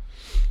 Yeah.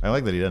 I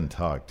like that he doesn't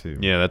talk too.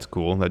 Yeah, that's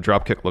cool. That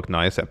drop kick looked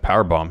nice. That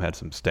power bomb had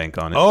some stank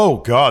on it. Oh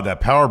God,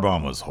 that power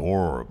bomb was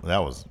horrible.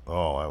 That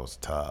was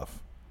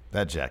tough.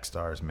 That Jack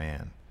Stars,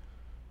 man,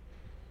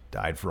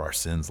 died for our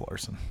sins,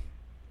 Larson.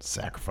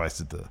 Sacrificed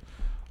at the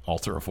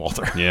altar of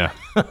Walter. Yeah,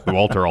 the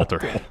Walter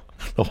altar.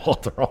 The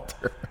Walter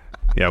altar.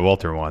 Yeah,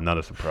 Walter won. Not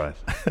a surprise.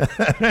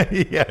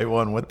 Yeah, he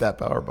won with that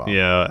power bomb.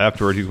 Yeah,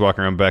 afterwards he's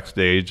walking around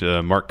backstage.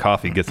 Mark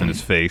Coffey gets in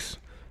his face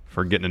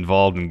for getting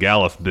involved in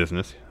Gallus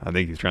business. I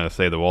think he's trying to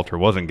say that Walter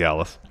wasn't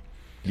Gallus.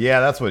 Yeah,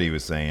 that's what he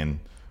was saying.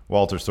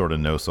 Walter sort of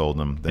no-sold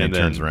him. Then he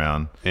turns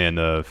around. And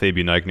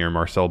Fabian Eichner and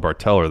Marcel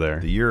Bartel are there.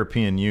 The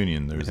European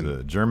Union. There's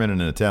a German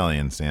and an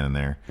Italian standing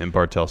there. And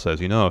Bartel says,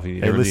 if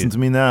you hey, listen to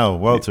me now,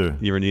 Walter.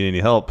 You ever need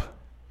any help,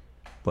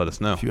 let us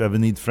know. If you ever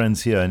need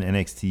friends here in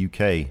NXT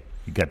UK,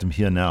 you got them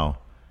here now.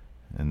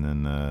 And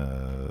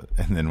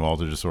then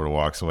Walter just sort of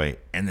walks away.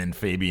 And then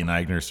Fabian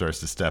Eichner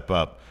starts to step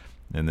up.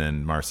 And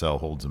then Marcel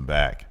holds him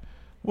back.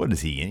 What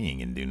is he? He ain't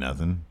going to do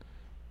nothing.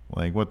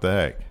 Like, what the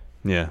heck?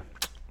 Yeah.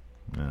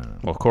 Well,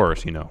 of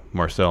course,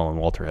 Marcel and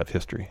Walter have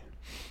history.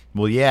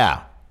 Well,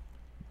 yeah.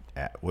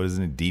 What is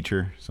it?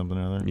 Dieter? Something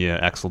or other? Yeah,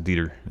 Axel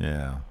Dieter.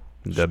 Yeah.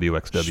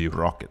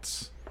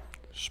 WXW.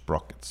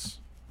 Sprockets.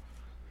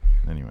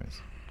 Anyways.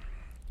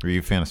 Were you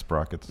a fan of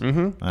Sprockets?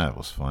 Mm-hmm. That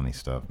was funny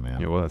stuff,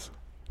 man. It was.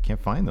 Can't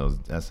find those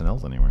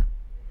SNLs anywhere.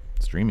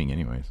 Streaming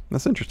anyways.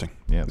 That's interesting.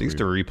 Yeah. They used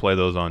to replay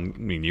those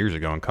years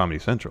ago on Comedy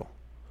Central.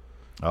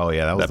 Oh,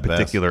 yeah, that was that the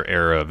particular best.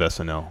 era of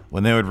SNL.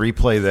 When they would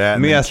replay that, Let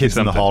me ask you kids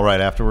in the something. hall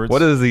right afterwards. What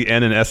does the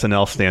N in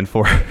SNL stand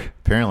for?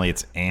 Apparently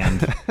it's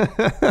and.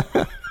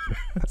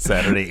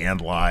 Saturday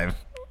and live.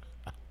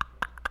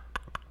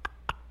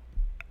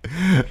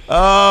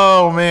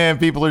 Oh, man,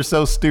 people are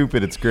so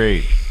stupid. It's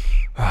great.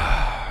 All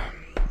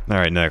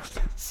right, next.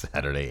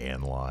 Saturday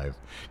and live.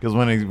 Because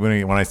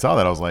when I saw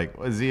that, I was like,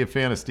 is he a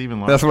fan of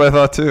Stephen Larson? That's what I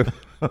thought, too.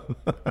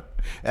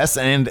 S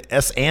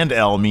and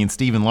L means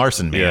Stephen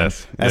Larson, man.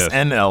 Yes.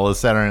 SNL is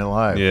Saturday Night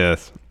Live.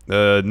 Yes.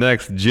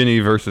 Next, Ginny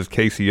versus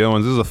Casey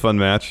Owens. This is a fun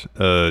match.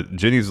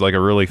 Ginny's like a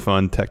really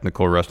fun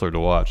technical wrestler to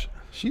watch.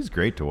 She's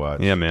great to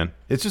watch. Yeah, man.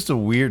 It's just to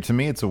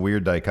me, it's a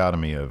weird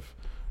dichotomy of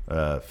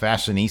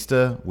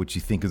fashionista, which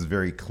you think is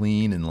very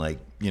clean and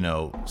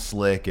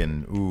slick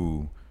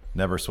and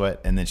never sweat,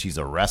 and then she's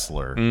a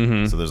wrestler.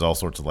 Mm-hmm. So there's all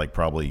sorts of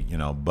probably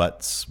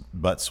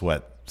butt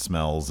sweat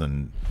smells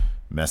and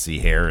messy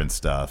hair and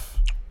stuff.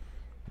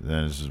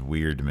 Then it's just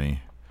weird to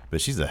me.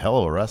 but she's a hell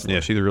of a wrestler.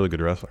 Yeah, she's a really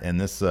good wrestler.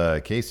 And this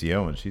Casey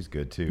Owens, she's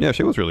good too. Yeah,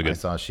 she was really good. I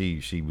saw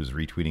she was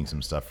retweeting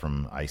some stuff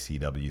from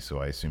ICW, so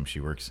I assume she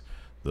works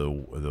the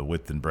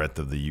width and breadth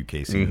of the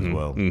UK scene as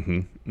well.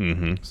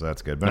 So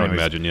that's good. But I would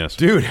anyways, imagine, yes.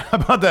 Dude, how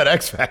about that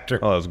X Factor?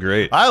 Oh, that was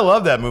great. I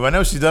love that move. I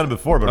know she's done it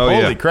before, but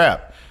holy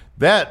crap.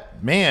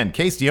 That, man,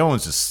 Casey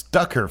Owens just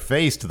stuck her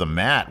face to the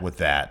mat with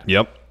that.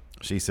 Yep.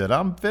 She said,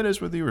 I'm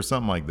finished with you or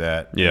something like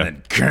that. Yeah.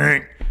 And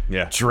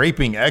then,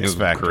 draping X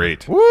Factor.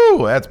 Great.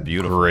 Woo, that's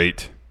beautiful.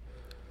 Great.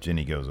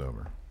 Ginny goes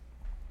over.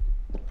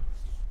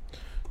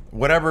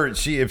 Whatever,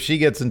 if she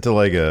gets into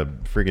like a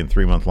freaking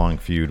 3-month-long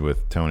feud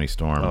with Toni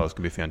Storm. Oh, it's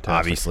going to be fantastic.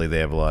 Obviously, they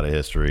have a lot of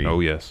history. Oh,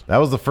 yes. That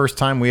was the first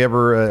time we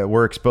ever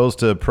were exposed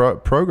to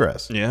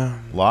Progress. Yeah.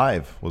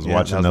 Live. Was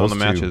watching that was those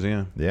one of the two.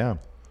 matches, yeah. Yeah.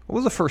 What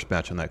was the first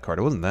match on that card?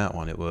 It wasn't that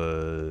one. It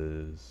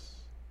was...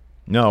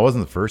 No, it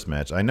wasn't the first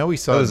match. I know we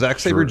saw... It was Zack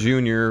Sabre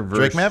Jr. versus...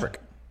 Drake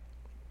Maverick.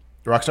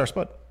 Rockstar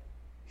Spud.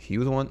 He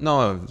was the one?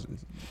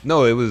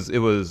 No, it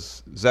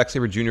was Zack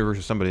Sabre Jr.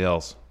 versus somebody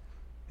else.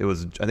 I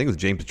think it was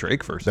James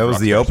Drake first. That was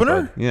the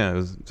opener? Spud. Yeah, it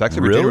was Zack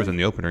Sabre Jr. was in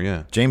the opener,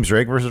 yeah. James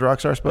Drake versus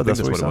Rockstar Spud? I think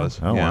that's what it was.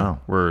 Oh, yeah. wow.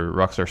 Where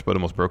Rockstar Spud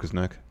almost broke his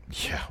neck.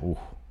 Yeah. Ooh.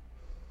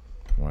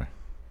 Why?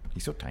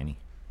 He's so tiny.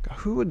 God,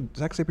 who would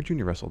Zack Sabre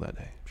Jr. wrestle that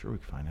day? I'm sure we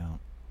can find out.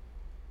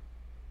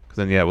 Because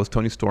then, it was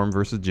Toni Storm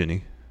versus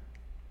Ginny.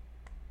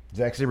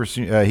 Zack Sabre,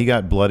 he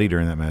got bloody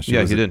during that match.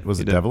 Yeah, he did. Was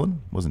it did.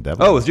 Devlin? Wasn't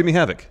Devlin? Oh, it was Jimmy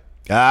Havoc.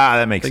 Ah,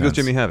 that makes sense. I think it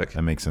was Jimmy Havoc.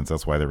 That makes sense.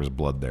 That's why there was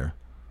blood there.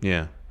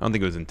 Yeah. I don't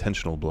think it was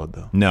intentional blood,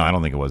 though. No, I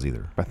don't think it was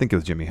either. I think it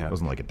was Jimmy Havoc. It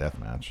wasn't like a death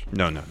match.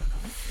 No.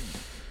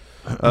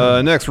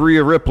 Next,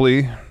 Rhea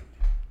Ripley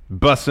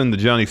busts into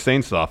Johnny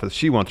Saint's office.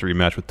 She wants a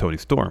rematch with Toni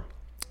Storm.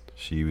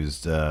 She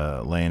was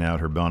laying out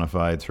her bona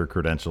fides, her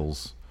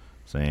credentials,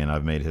 saying,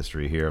 I've made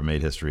history here, I've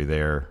made history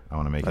there. I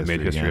want to make history again. I've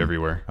made history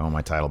everywhere. I want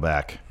my title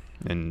back.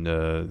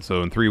 And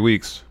so in 3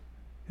 weeks,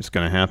 it's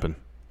going to happen.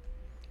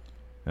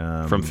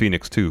 From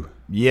Phoenix, too.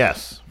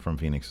 Yes, from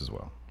Phoenix as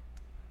well.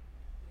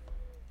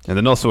 And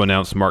then also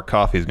announced Mark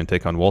Coffey is going to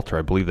take on Walter.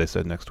 I believe they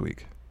said next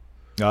week.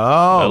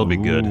 Oh. That'll be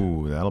good.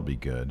 Ooh, that'll be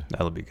good.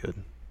 That'll be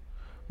good.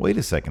 Wait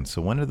a second. So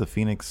when are the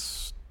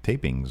Phoenix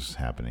tapings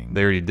happening?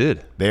 They already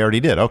did. They already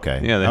did? Okay.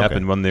 Yeah, they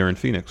happened when they were in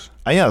Phoenix.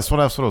 Yeah, that's what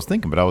I was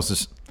thinking, but I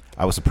was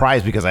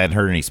surprised because I hadn't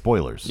heard any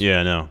spoilers.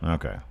 Yeah, no.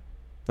 Okay.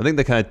 I think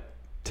they kind of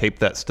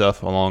taped that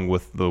stuff along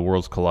with the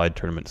Worlds Collide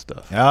tournament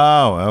stuff.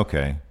 Oh,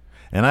 okay.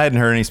 And I hadn't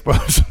heard any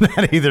spoilers from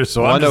that either.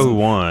 So I know who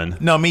won.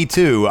 No, me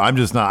too. I'm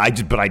just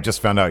not. But I just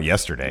found out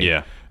yesterday.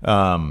 Yeah.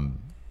 I'm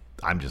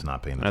just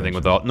not paying attention. I think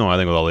with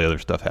all the other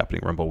stuff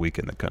happening Rumble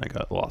weekend that kind of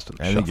got lost in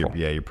the shuffle.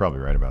 You're probably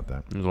right about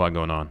that. There's a lot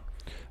going on.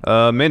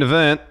 Main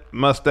event: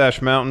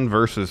 Mustache Mountain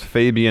versus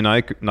Fabian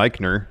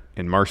Eichner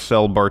and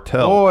Marcel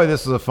Bartel. Boy,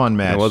 this is a fun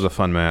match. It was a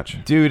fun match,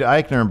 dude.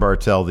 Eichner and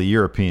Bartel, the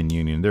European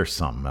Union, they're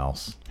something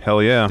else.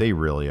 Hell yeah, they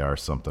really are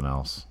something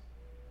else.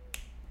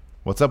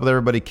 What's up with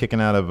everybody kicking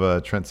out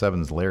of Trent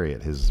Seven's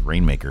lariat, his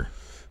Rainmaker?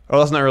 Oh,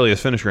 that's not really his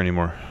finisher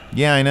anymore.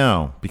 Yeah, I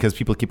know, because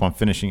people keep on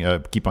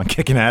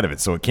kicking out of it,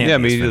 so it can't. Yeah,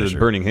 be but he his did finisher. the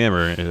Burning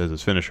Hammer as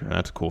his finisher.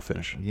 That's a cool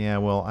finish. Yeah,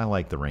 well, I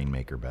like the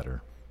Rainmaker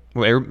better.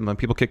 Well,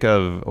 people kick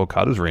out of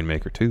Okada's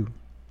Rainmaker too.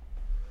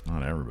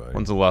 Not everybody.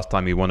 When's the last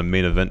time he won a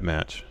main event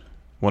match?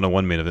 Won a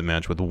one main event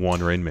match with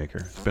one Rainmaker.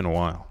 It's been a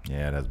while.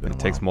 Yeah, it has been. It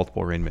takes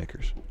multiple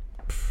Rainmakers.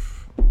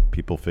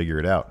 People figure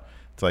it out.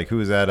 It's like, who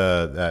was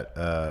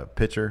that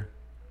pitcher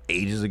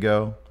ages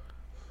ago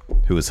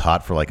who was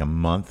hot for like a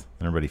month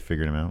and everybody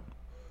figured him out?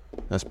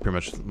 That's pretty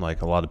much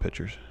like a lot of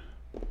pitchers.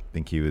 I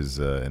think he was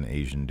an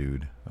Asian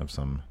dude of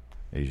some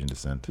Asian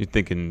descent. You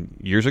thinking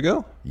years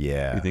ago?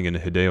 Yeah. You thinking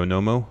Hideo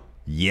Nomo?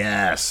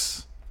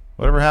 Yes.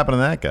 Whatever happened to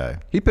that guy?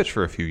 He pitched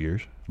for a few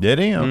years. Did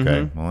he?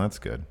 Okay. Mm-hmm. Well, that's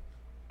good.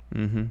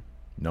 Mm-hmm.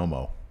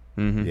 Nomo.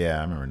 Mm-hmm. Yeah,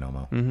 I remember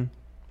Nomo. Mm-hmm.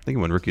 I think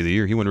he won Rookie of the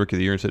Year. He won Rookie of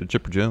the Year instead of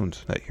Chipper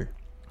Jones that year.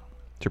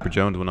 Chipper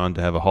Jones went on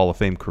to have a Hall of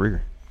Fame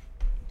career.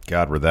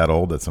 God, we're that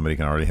old that somebody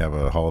can already have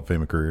a Hall of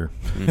Fame career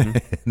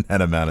in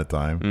that amount of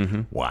time.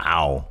 Mm-hmm.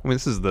 Wow. I mean,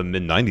 this is the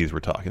mid-'90s we're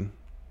talking.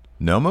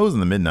 Nomo's in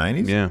the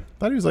mid-'90s? Yeah. I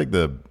thought he was like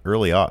the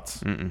early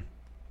aughts. Mm-mm.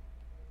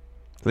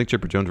 I think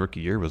Chipper Jones' rookie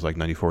year was like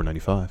 94,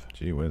 95.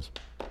 Gee whiz.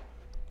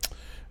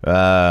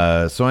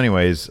 So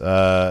anyways,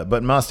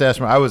 but Mustache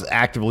Mountain, I was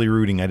actively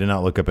rooting. I did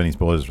not look up any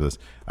spoilers for this.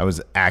 I was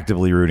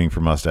actively rooting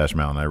for Mustache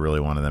Mountain. I really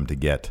wanted them to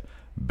get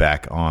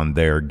back on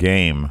their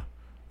game.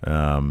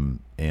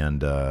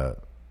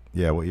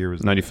 Yeah, what year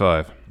was it?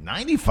 95.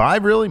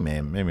 95, really?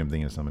 Man, maybe I'm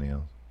thinking of somebody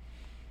else.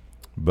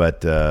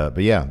 But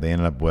yeah, they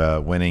ended up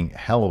winning.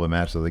 Hell of a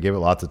match, so they gave it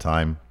lots of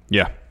time.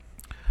 Yeah.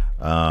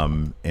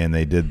 And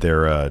they did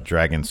their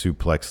Dragon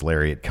Suplex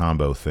Lariat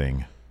combo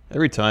thing.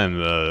 Every time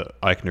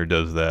Eichner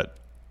does that,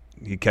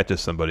 he catches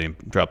somebody and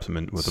drops them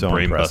in with So a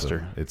brain impressive.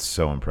 buster. It's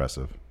so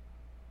impressive.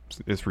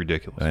 It's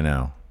ridiculous. I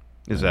know.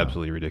 It's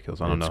absolutely ridiculous.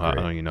 I don't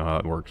even know how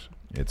it works.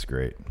 It's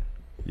great.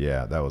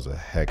 Yeah, that was a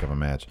heck of a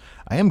match.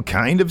 I am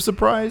kind of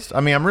surprised. I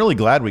mean, I'm really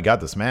glad we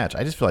got this match.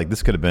 I just feel like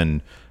this could have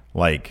been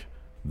like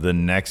the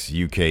next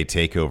UK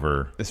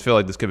takeover. I just feel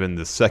like this could have been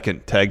the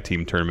second tag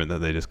team tournament that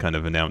they just kind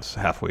of announced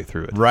halfway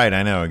through it. Right,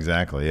 I know,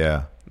 exactly,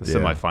 yeah. a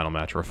semifinal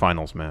match or a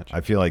finals match.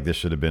 I feel like this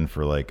should have been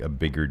for like a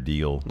bigger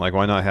deal. Like,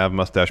 why not have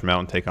Mustache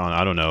Mountain take on,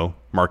 I don't know,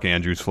 Mark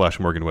Andrews /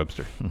 Morgan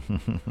Webster?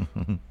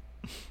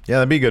 Yeah,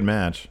 that'd be a good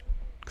match.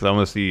 Because I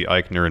want to see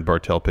Eichner and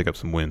Bartel pick up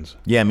some wins.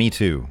 Yeah, me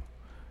too.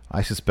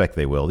 I suspect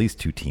they will. These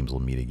two teams will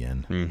meet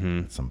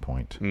again at some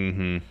point.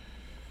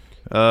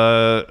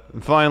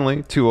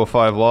 Finally,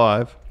 205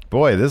 Live.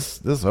 Boy,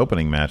 this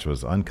opening match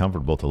was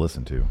uncomfortable to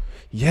listen to.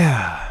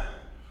 Yeah.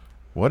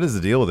 What is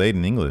the deal with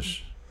Aiden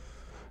English?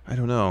 I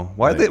don't know.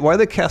 Why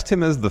they cast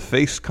him as the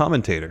face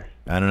commentator?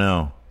 I don't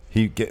know.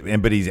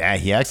 But he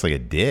acts like a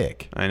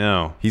dick. I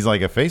know. He's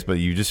like a face, but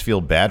you just feel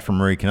bad for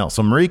Marie Kanellis.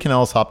 So Marie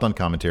Kanellis hopped on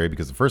commentary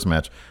because the first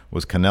match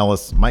was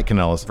Mike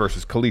Kanellis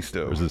versus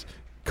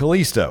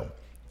Kalisto.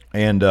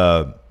 And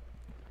Aiden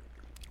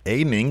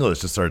English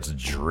just starts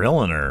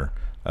drilling her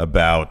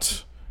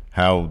about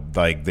how,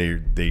 like,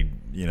 they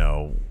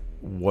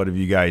what have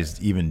you guys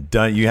even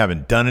done? You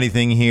haven't done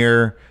anything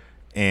here,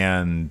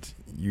 and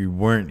you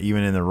weren't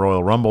even in the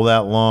Royal Rumble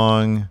that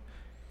long.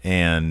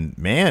 And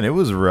man, it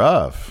was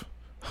rough.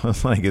 I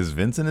was like, is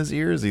Vince in his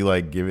ears?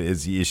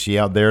 Is she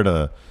out there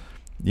to,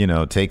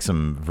 take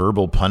some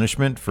verbal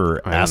punishment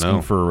for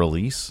asking for a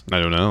release? I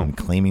don't know. And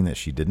claiming that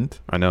she didn't?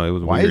 I know, it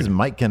was Why weird. is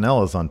Mike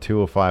Kanellis on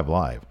 205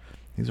 Live?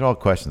 These are all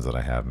questions that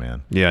I have,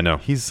 man. Yeah, I know.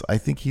 Here's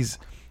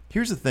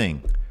the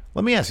thing.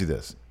 Let me ask you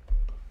this.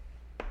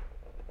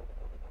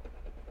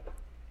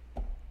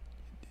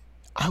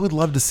 I would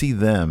love to see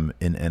them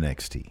in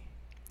NXT.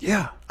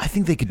 Yeah, I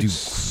think they could do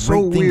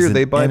so great things weird. in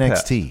They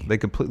bypass NXT. They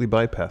completely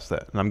bypass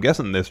that, and I'm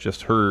guessing this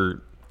just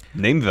her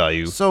name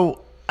value.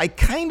 So I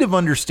kind of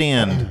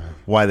understand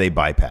why they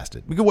bypassed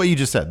it because what you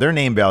just said, their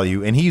name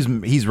value, and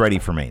he's ready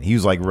for Maine. He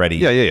was like ready.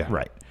 Yeah.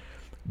 Right.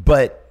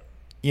 But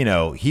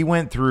he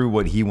went through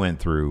what he went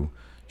through.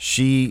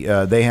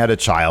 They had a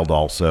child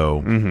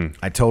also.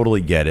 I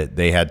totally get it.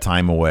 They had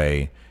time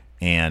away,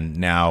 and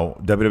now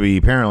WWE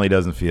apparently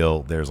doesn't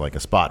feel there's like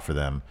a spot for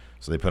them.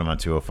 So they put him on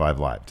 205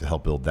 Live to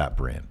help build that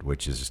brand,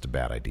 which is just a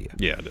bad idea.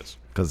 Yeah, it is.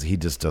 Because he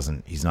just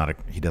doesn't. He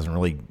doesn't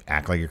really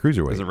act like a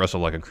cruiserweight. Doesn't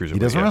wrestle like a cruiserweight. He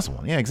doesn't wrestle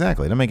one. Yeah,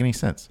 exactly. It doesn't make any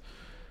sense.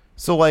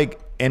 So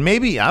and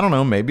maybe I don't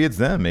know. Maybe it's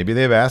them. Maybe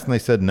they've asked and they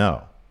said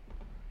no.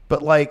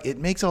 But it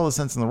makes all the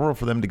sense in the world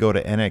for them to go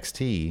to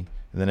NXT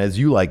and then, as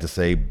you like to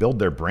say, build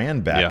their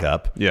brand back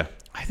up. Yeah.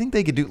 I think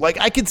they could do.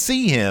 I could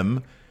see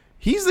him.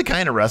 He's the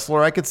kind of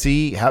wrestler I could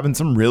see having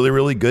some really,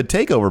 really good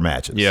takeover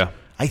matches. Yeah.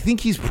 I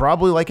think he's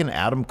probably like an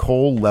Adam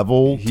Cole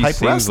level type wrestler. He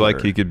seems like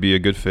he could be a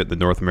good fit in the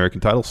North American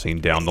title scene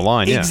down the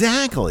line.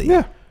 Exactly.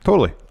 Yeah,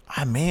 totally.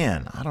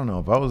 Man, I don't know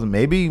if I was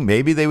maybe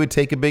they would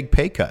take a big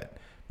pay cut.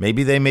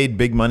 Maybe they made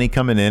big money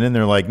coming in and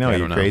they're like, no,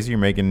 you're crazy. You're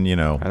making, I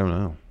don't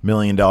know, $1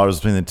 million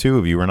between the two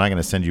of you. We're not going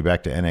to send you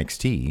back to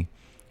NXT.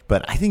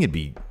 But I think it'd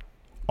be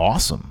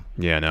awesome.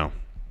 Yeah, no.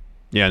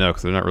 Yeah, no,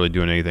 because they're not really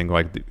doing anything.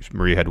 Like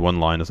Marie had one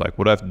line, it's like,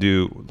 what do I have to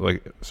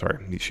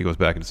do? She goes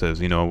back and says,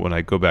 when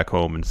I go back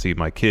home and see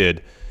my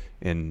kid,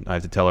 and I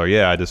have to tell her,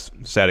 I just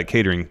sat at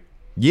catering.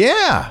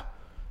 Yeah.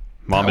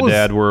 Mom and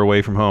Dad were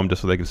away from home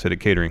just so they could sit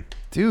at catering.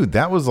 Dude,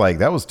 that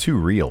was too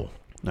real.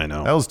 I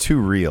know. That was too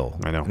real.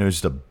 I know. And it was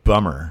just a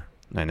bummer.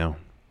 I know.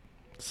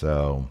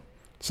 So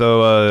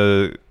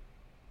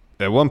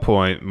at one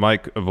point,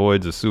 Mike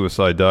avoids a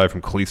suicide dive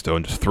from Kalisto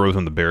and just throws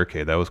him the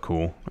barricade. That was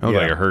cool. That was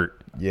like it hurt.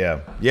 Yeah.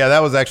 Yeah,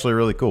 that was actually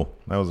really cool.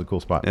 That was a cool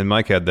spot. And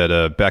Mike had that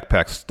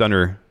backpack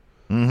stunner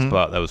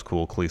spot. That was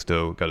cool.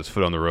 Kalisto got his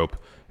foot on the rope,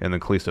 and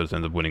then Kalisto just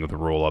ended up winning with a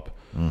roll-up.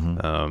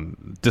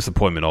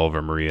 Disappointment all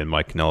over Marie and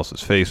Mike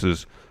Kanellis'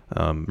 faces.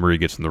 Marie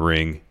gets in the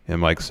ring, and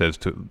Mike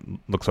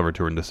looks over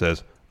to her and just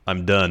says,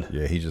 I'm done.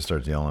 Yeah, he just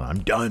starts yelling, I'm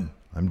done.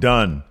 I'm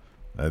done.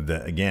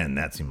 Again,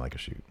 that seemed like a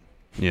shoot.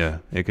 Yeah,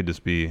 it could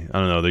just be, I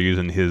don't know, they're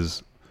using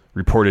his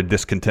reported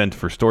discontent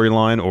for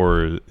storyline,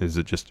 or is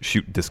it just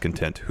shoot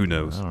discontent? Who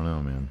knows? I don't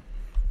know, man.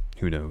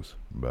 Who knows?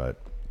 But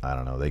I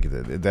don't know.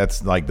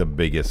 That's like the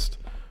biggest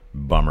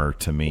bummer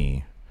to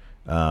me.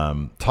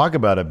 Talk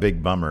about a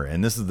big bummer.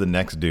 And this is the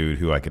next dude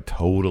who I could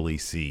totally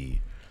see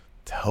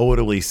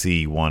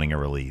wanting a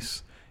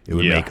release. It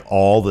would make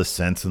all the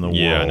sense in the world.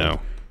 Yeah, I know.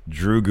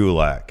 Drew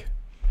Gulak.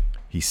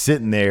 He's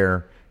sitting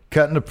there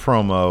cutting a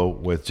promo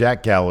with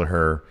Jack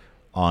Gallagher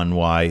on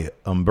why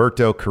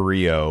Humberto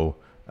Carrillo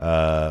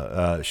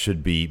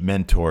should be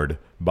mentored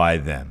by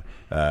them.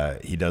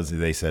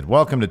 They said,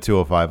 welcome to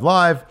 205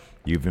 Live.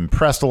 You've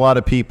impressed a lot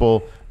of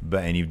people,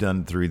 and you've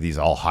done through these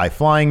all high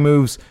flying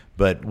moves.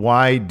 But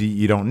why do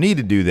you don't need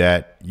to do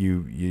that?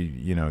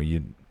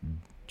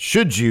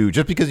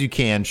 Just because you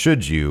can,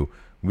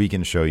 we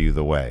can show you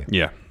the way.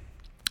 Yeah.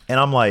 And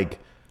I'm like,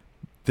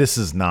 this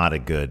is not a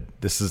good.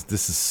 This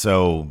is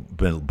so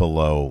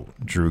below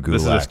Drew Gulak.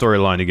 This is a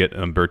storyline to get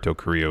Humberto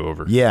Carrillo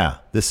over. Yeah,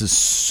 this is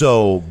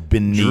so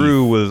beneath.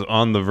 Drew was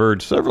on the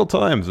verge several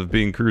times of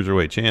being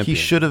cruiserweight champion. He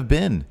should have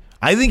been.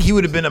 I think he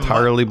would have been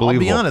entirely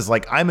believable. I'll be honest.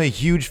 I'm a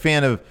huge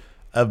fan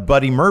of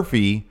Buddy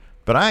Murphy,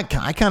 but I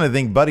kind of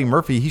think Buddy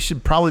Murphy, he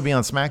should probably be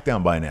on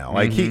SmackDown by now.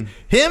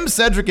 Him,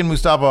 Cedric, and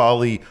Mustafa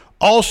Ali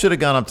all should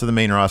have gone up to the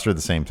main roster at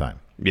the same time.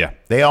 Yeah,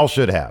 they all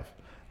should have.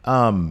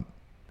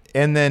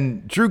 And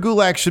then Drew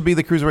Gulak should be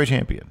the Cruiserweight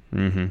champion.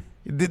 Mm-hmm.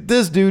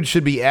 This dude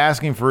should be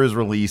asking for his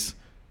release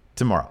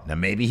tomorrow. Now,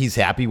 maybe he's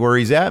happy where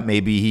he's at.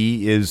 Maybe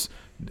he is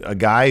a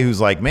guy who's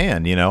like,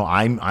 man,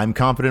 I'm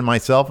confident in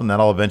myself, and that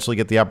I'll eventually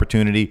get the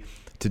opportunity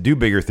to do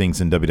bigger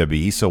things in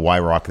WWE. So why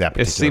rock that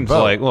particular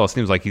boat? It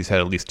seems like he's had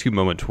at least 2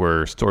 moments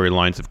where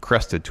storylines have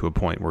crested to a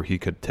point where he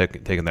could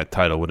taken that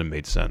title would have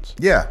made sense.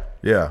 Yeah.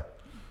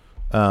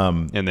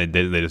 And they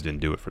just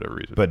didn't do it for that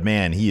reason. But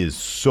man, he is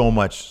so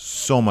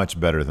much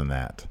better than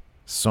that.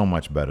 So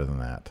much better than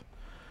that.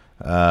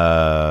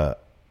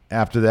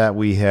 After that,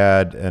 we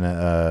had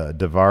a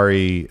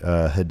Daivari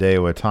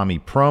Hideo Itami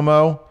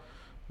promo,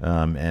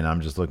 and I'm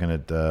just looking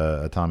at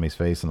Itami's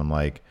face, and I'm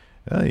like,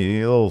 oh,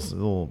 you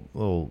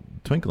little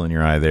twinkle in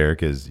your eye there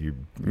because you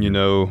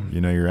know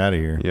you're out of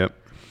here. Yep.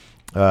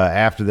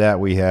 After that,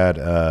 we had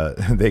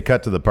they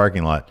cut to the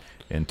parking lot,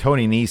 and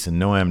Tony Nese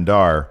and Noam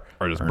Dar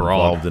are just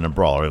involved in a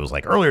brawl. It was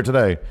like earlier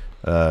today.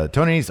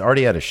 Tony Nese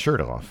already had his shirt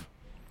off.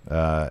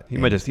 He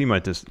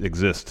might just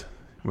exist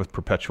with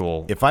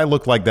perpetual. If I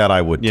looked like that, I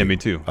would. Yeah, too. me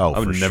too. Oh, I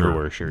would for never sure.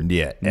 wear a shirt.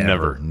 Yeah,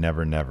 never.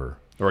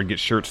 Or I'd get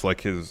shirts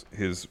like his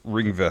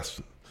ring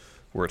vest,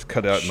 where it's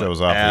cut out, shows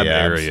in the off ab the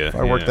abs. area. If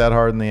I worked that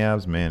hard in the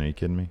abs, man, are you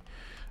kidding me?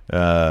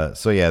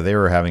 So yeah, they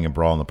were having a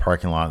brawl in the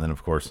parking lot, and then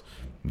of course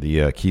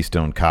the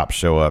Keystone Cops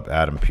show up: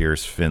 Adam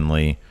Pearce,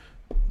 Finlay,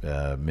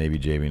 maybe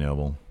JB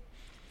Noble.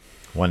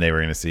 One day we're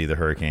going to see the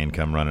Hurricane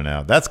come running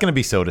out. That's going to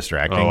be so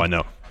distracting. Oh, I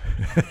know.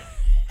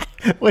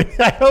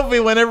 I hope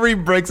whenever he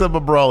breaks up a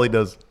brawl, he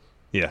does.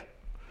 Yeah.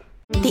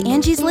 The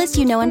Angie's List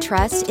you know and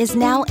trust is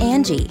now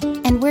Angie,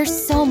 and we're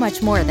so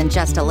much more than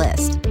just a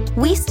list.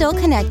 We still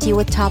connect you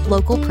with top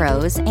local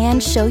pros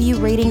and show you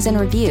ratings and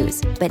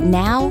reviews, but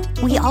now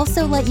we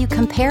also let you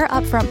compare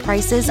upfront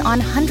prices on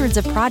hundreds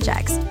of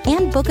projects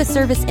and book a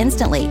service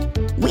instantly.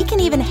 We can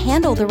even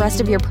handle the rest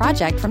of your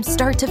project from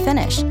start to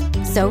finish.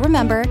 So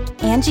remember,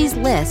 Angie's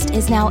List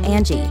is now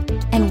Angie,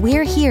 and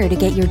we're here to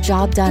get your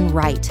job done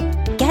right.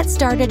 Get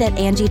started at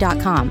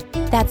Angie.com.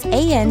 That's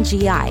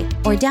ANGI,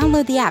 or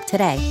download the app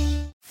today.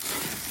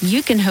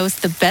 You can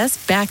host the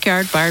best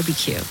backyard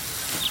barbecue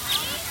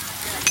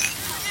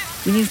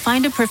when you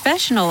find a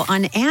professional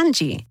on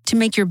Angie to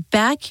make your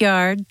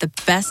backyard the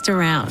best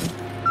around.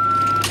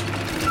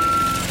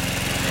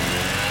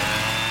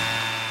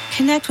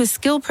 Connect with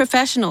skilled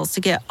professionals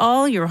to get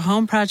all your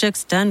home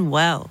projects done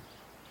well.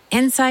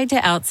 Inside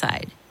to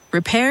outside,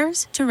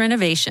 repairs to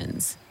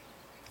renovations.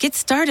 Get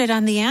started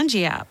on the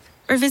Angie app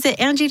or visit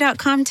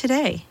Angie.com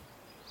today.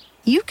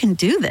 You can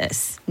do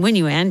this when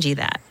you Angie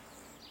that.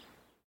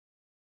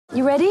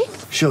 You ready?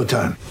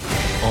 Showtime.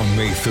 On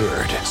May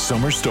 3rd,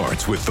 summer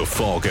starts with The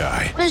Fall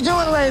Guy. Let's do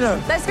it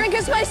later. Let's drink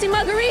a spicy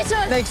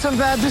margarita. Make some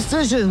bad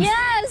decisions.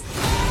 Yes.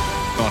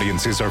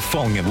 Audiences are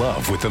falling in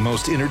love with the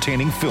most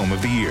entertaining film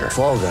of the year.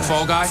 Fall Guy.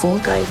 Fall Guy? Fall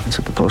Guy. That's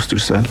what the poster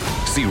said.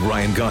 See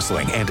Ryan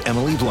Gosling and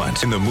Emily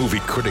Blunt in the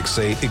movie critics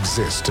say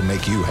exists to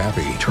make you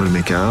happy. Trying to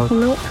make it out?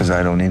 Nope. Because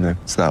I don't either.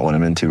 It's not what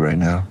I'm into right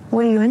now.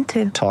 What are you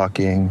into?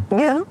 Talking.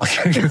 Yeah.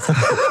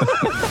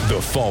 The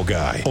Fall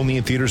Guy. Only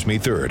in theaters May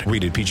 3rd.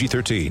 Rated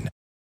PG-13.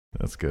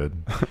 That's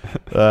good.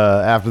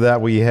 After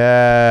that, we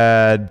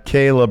had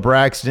Kayla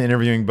Braxton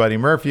interviewing Buddy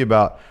Murphy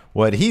about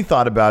what he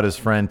thought about his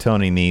friend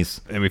Tony Nese.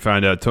 And we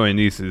find out Tony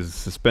Nese is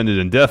suspended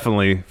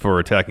indefinitely for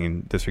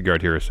attacking.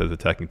 Disregard here, it says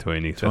attacking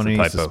Tony Nese. Tony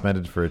That's a typo.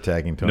 suspended for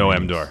attacking Tony Noam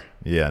Nese. Dar.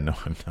 Yeah,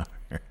 Noam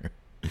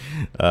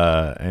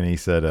Dar. And he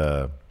said,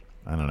 I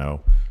don't know,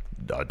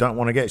 I don't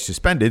want to get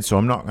suspended, so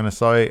I'm not going to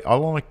say I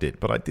liked it,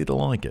 but I did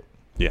like it.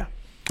 Yeah.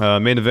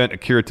 Main event,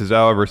 Akira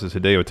Tozawa versus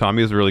Hideo Itami.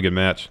 It was a really good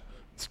match.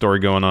 Story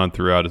going on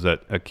throughout is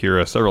that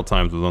Akira several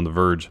times was on the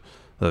verge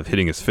of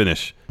hitting his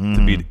finish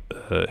to beat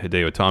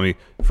Hideo Itami.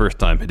 First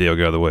time, Hideo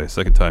got out of the way.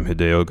 Second time,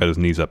 Hideo got his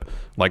knees up.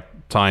 Like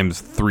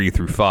times 3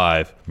 through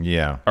 5,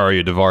 yeah,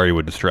 Arya Daivari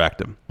would distract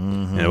him.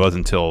 And it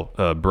wasn't until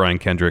Brian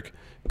Kendrick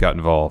got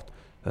involved,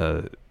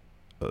 kind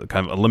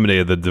of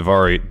eliminated the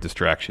Daivari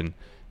distraction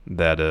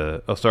that,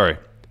 it was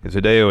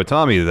Hideo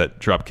Itami that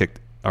drop kicked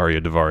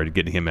Arya Daivari to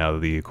get him out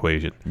of the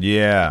equation.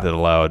 Yeah. That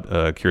allowed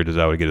Akira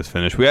Tozawa to get his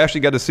finish. We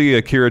actually got to see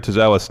Akira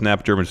Tozawa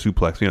snap German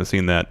suplex. We haven't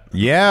seen that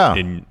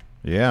in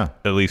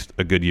at least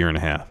a good year and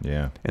a half.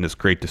 Yeah. And it's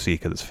great to see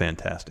because it's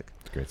fantastic.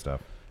 It's great stuff.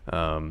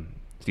 German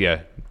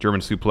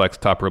suplex,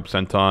 top rope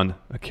senton.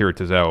 Akira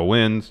Tozawa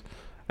wins.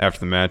 After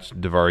the match,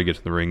 Daivari gets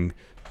in the ring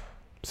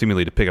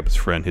seemingly to pick up his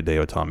friend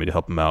Hideo Itami to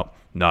help him out.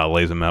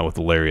 Lays him out with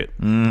the lariat.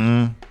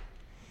 Mm-hmm.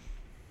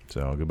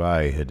 So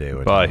goodbye,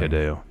 Hideo. Bye,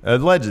 Hideo.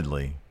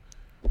 Allegedly.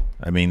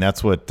 I mean,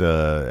 that's what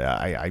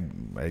I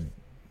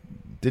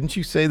didn't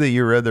you say that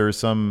you read there was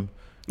some...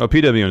 Oh,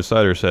 PW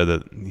Insider said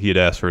that he had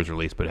asked for his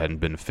release, but it hadn't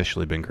been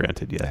officially been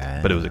granted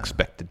yet. But it was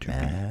expected to be.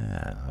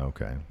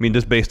 Okay. I mean,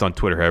 just based on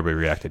Twitter, how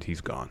everybody reacted,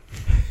 he's gone.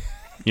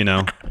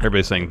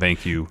 Everybody's saying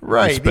thank you,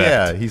 right? respect.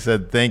 Yeah, he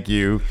said thank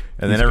you,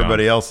 and then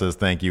everybody else says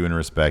thank you and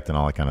respect and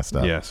all that kind of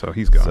stuff. Yeah, so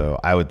he's gone. So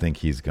I would think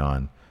he's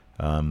gone.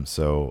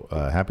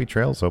 Happy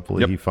trails.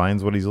 Hopefully he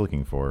finds what he's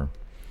looking for.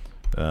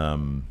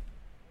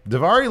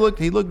 Daivari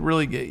looked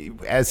really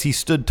good as he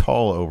stood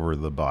tall over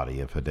the body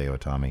of Hideo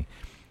Itami.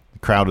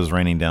 Crowd was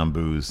raining down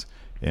booze.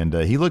 And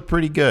he looked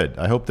pretty good.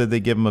 I hope that they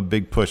give him a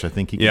big push. I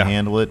think he can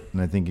handle it,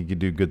 and I think he could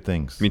do good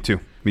things. Me too.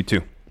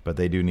 But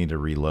they do need to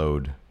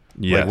reload.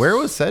 Yes. Like, where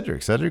was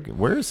Cedric?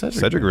 Where is Cedric?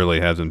 Cedric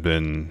really hasn't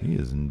been. He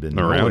hasn't been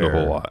around nowhere, a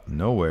whole lot.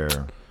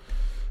 Nowhere.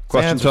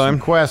 Question time.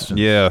 Questions.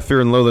 Yeah,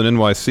 Fear and Loathing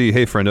NYC.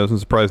 Hey, friend, I wasn't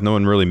surprised no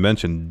one really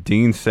mentioned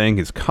Dean saying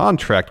his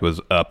contract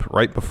was up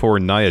right before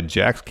Nia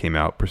Jax came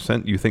out.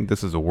 % you think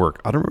this is a work?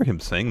 I don't remember him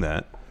saying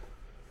that.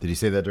 Did he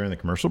say that during the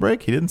commercial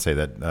break? He didn't say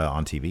that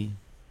on TV.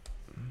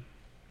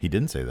 He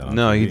didn't say that on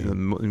TV.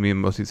 No,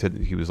 mostly said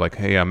he was like,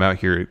 hey, I'm out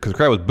here. Because the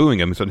crowd was booing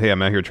him. He said, hey,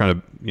 I'm out here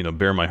trying to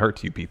bare my heart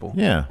to you people.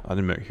 Yeah. I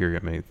didn't hear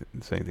him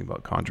say anything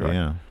about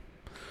contract.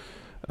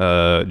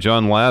 Yeah.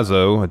 John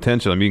Lazo,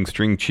 attention, I'm eating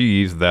string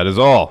cheese. That is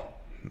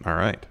all. All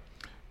right.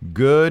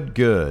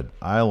 Good.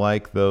 I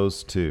like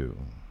those too.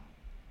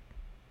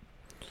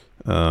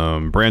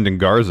 Brandon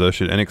Garza,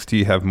 should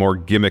NXT have more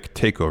gimmick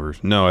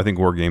takeovers? No, I think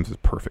War Games is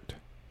perfect.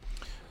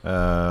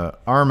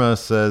 Arma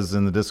says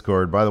in the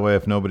Discord, by the way,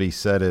 if nobody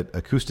said it,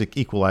 acoustic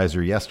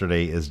equalizer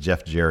yesterday is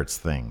Jeff Jarrett's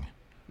thing.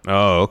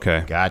 Oh,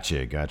 okay.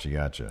 Gotcha.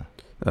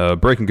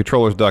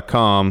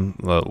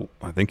 BreakingControllers.com,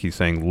 I think he's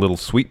saying little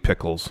sweet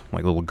pickles,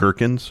 like little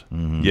gherkins.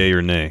 Yay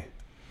or nay?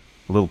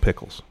 Little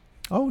pickles.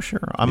 Oh,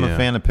 sure. I'm a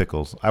fan of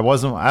pickles.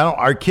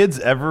 Are kids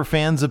ever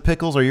fans of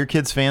pickles? Are your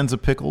kids fans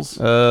of pickles?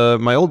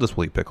 My oldest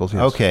will eat pickles,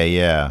 yes. Okay,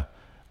 yeah.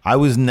 I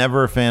was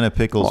never a fan of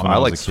pickles when I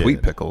was a kid. I liked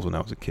sweet pickles when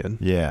I was a kid.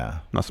 Yeah.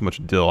 Not so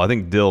much dill. I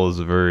think dill is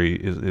a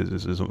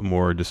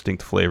more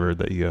distinct flavor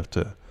that you have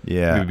to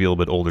maybe be a little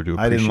bit older to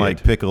appreciate. I didn't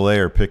like pickle A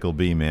or pickle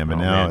B, man, but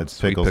now it's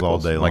pickles all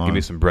day long. Like, give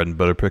me some bread and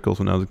butter pickles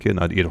when I was a kid,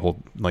 and I'd eat a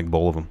whole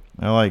bowl of them.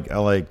 I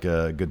like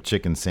a good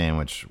chicken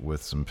sandwich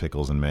with some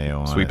pickles and mayo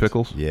on it. Sweet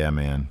pickles? Yeah,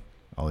 man.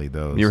 I'll eat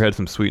those. You ever had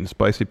some sweet and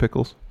spicy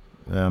pickles?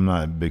 I'm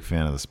not a big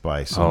fan of the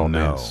spice. Oh, no.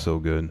 Man, it's so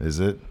good.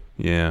 Is it?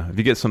 Yeah, if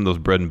you get some of those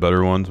bread and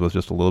butter ones with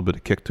just a little bit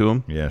of kick to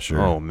them. Yeah,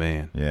 sure. Oh,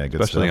 man. Yeah, good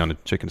Especially stuff. on a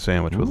chicken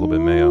sandwich with a little bit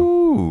of mayo.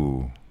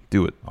 Ooh.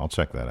 Do it. I'll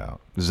check that out.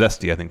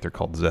 Zesty, I think they're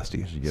called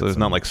zesty. So it's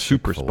not like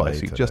super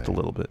spicy, just a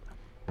little bit.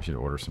 We should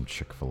order some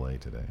Chick-fil-A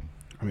today.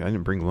 I mean, I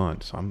didn't bring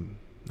lunch, so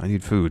I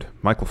need food.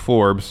 Michael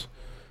Forbes,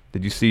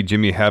 did you see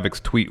Jimmy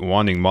Havoc's tweet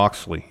wanting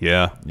Moxley?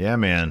 Yeah. Yeah,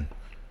 man.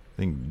 I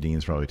think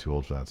Dean's probably too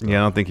old for that stuff.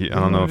 Yeah, I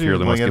don't know if he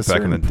really wants to get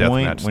back in the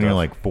deathmatch stuff. When you're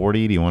like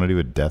 40, do you want to do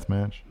a death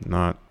match?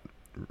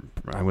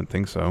 I wouldn't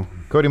think so.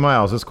 Cody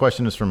Miles, this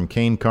question is from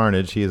Kane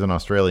Carnage. He is an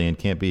Australian,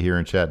 can't be here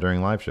and chat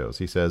during live shows.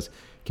 He says,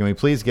 can we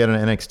please get an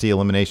NXT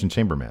Elimination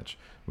Chamber match?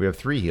 We have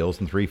 3 heels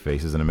and 3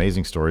 faces and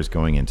amazing stories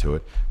going into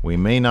it. We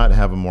may not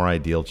have a more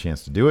ideal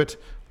chance to do it.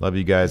 Love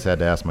you guys. Had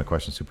to ask my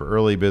question super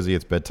early. Busy.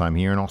 It's bedtime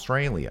here in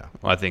Australia.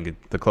 Well, I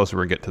think the closer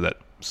we get to that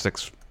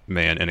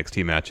 6-man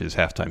NXT match is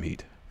Halftime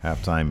Heat.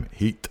 Halftime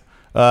Heat.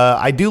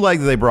 I do like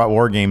that they brought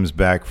War Games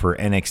back for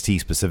NXT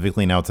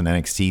specifically. Now it's an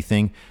NXT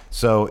thing.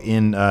 So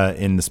in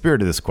the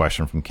spirit of this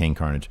question from Kane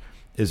Carnage,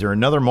 is there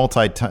another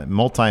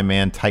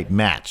multi-man type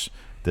match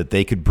that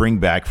they could bring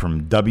back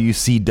from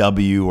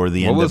WCW or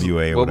the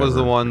NWA or what was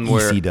the one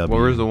where ECW? What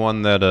was the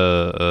one that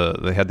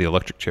they had the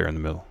electric chair in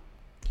the middle?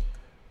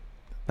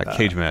 That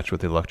cage match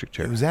with the electric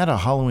chair. It was at a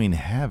Halloween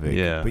Havoc.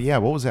 Yeah. But yeah,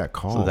 what was that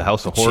called? So the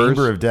House of Horrors?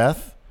 Chamber of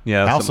Death?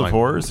 Yeah, House of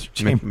Horrors?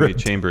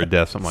 Chamber of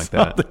Death, something like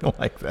that. Something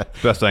like that.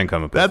 Best I can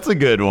come up with. That's a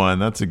good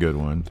one.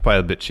 It's probably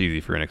a bit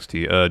cheesy for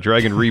NXT.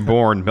 Dragon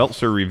Reborn,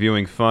 Meltzer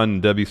reviewing fun.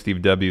 W.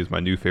 Steve W. is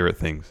my new favorite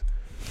things.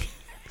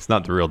 It's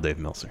not the real Dave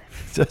Meltzer.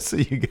 Just so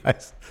you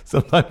guys,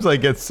 sometimes I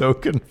get so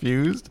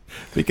confused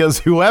because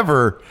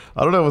whoever,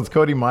 I don't know if it's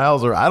Cody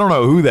Miles or I don't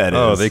know who that is.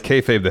 Oh, they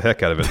kayfabe the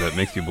heck out of it. That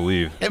makes you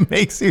believe. It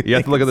makes you. You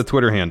have to look at the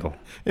Twitter handle.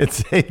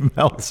 It's Dave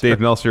Meltzer. It's Dave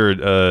Meltzer,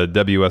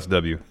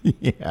 WSW.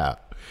 Yeah.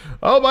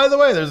 Oh, by the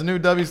way, there's a new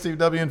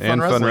WCW and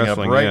Fun Wrestling up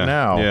right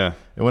now. Yeah.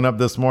 It went up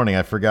this morning.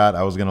 I forgot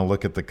I was going to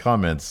look at the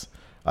comments.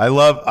 I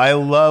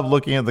love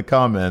looking at the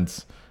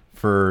comments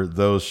for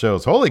those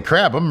shows. Holy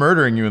crap, I'm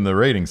murdering you in the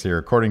ratings here,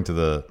 according to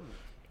the,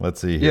 let's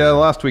see here. Yeah,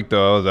 last week,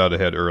 though, I was out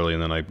ahead early,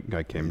 and then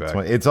I came back.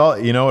 It's all,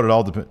 you know what, it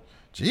all depends.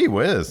 Gee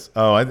whiz.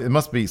 Oh, it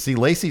must be, see,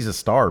 Lacey's a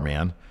star,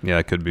 man. Yeah,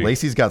 it could be.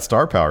 Lacey's got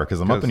star power, because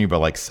I'm upping you by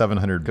like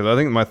 700. Because I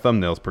think my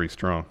thumbnail's pretty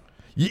strong.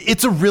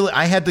 It's a really,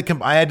 I had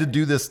to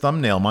do this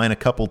thumbnail, mine a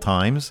couple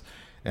times,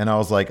 and I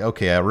was like,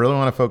 okay, I really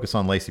want to focus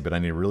on Lacey, but I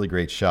need a really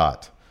great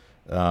shot.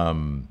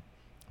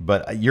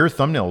 But your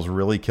thumbnail is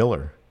really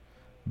killer.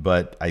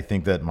 But I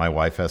think that my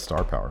wife has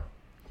star power.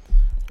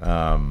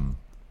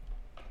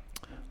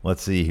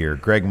 Let's see here.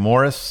 Greg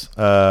Morris,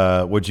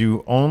 would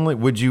you only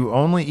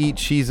eat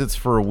Cheez-Its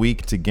for a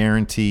week to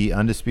guarantee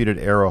Undisputed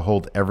Era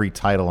hold every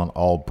title on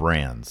all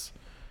brands?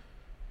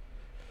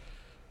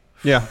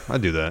 Yeah,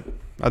 I'd do that.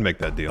 I'd make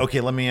that deal.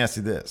 Okay, let me ask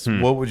you this.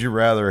 What would you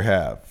rather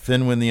have?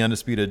 Finn win the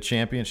Undisputed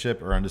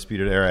Championship or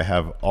Undisputed Era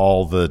have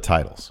all the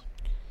titles?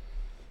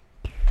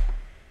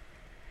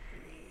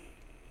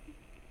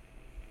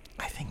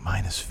 I think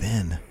mine is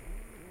Finn.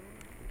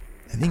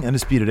 I think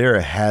Undisputed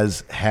Era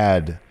has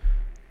had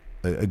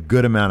a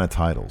good amount of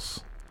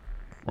titles.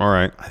 All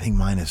right. I think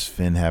mine is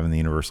Finn having the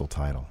Universal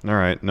title. All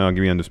right. No,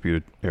 give me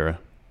Undisputed Era.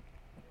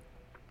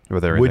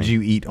 with everything. Would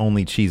you eat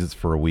only Cheez-Its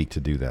for a week to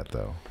do that,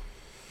 though?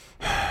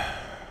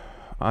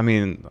 I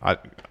mean, I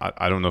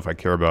don't know if I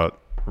care about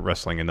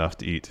wrestling enough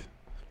to eat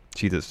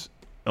Cheez-Its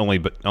only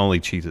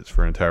Cheez-Its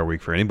for an entire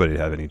week for anybody to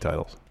have any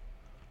titles.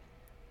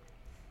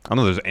 I don't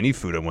know if there's any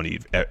food I want to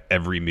eat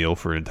every meal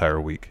for an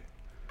entire week.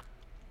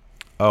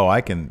 Oh,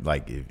 I can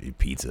eat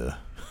pizza.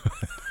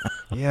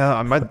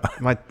 Yeah,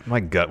 my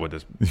gut would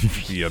just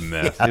be a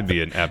mess. Yeah, it'd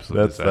be an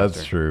absolute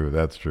disaster.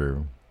 That's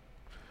true.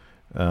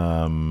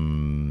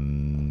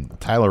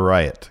 Tyler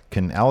Riot.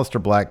 Can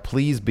Aleister Black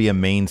please be a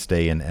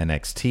mainstay in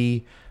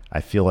NXT? I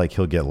feel like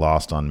he'll get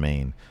lost on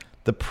main.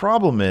 The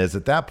problem is,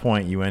 at that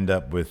point, you end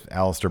up with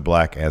Aleister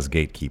Black as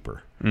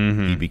gatekeeper.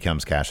 Mm-hmm. He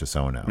becomes Cassius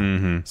Ohno.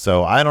 Mm-hmm.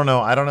 So I don't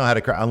know how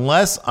to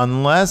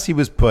unless he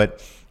was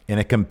put in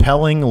a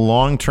compelling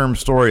long-term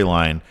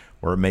storyline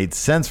where it made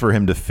sense for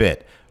him to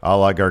fit, a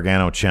la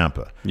Gargano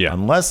Ciampa. Yeah.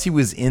 Unless he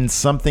was in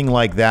something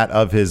like that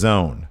of his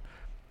own.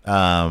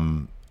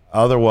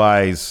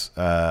 Otherwise,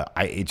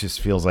 it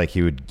just feels like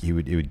it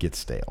would get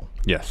stale.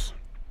 Yes.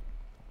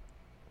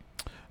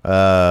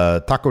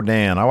 Taco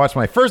Dan. I watched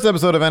my first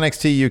episode of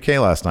NXT UK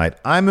last night.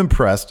 I'm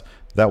impressed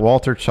that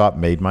Walter Chop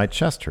made my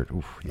chest hurt.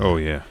 Oof, yeah. Oh,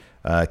 yeah.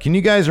 Can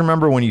you guys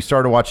remember when you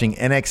started watching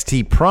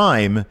NXT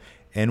Prime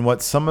and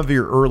what some of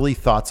your early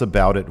thoughts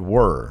about it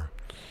were?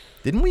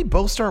 Didn't we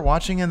both start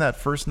watching in that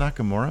first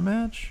Nakamura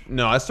match?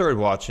 No, I started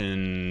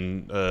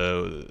watching...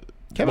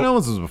 Kevin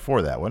Owens was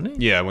before that, wasn't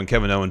he? Yeah, when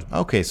Kevin Owens...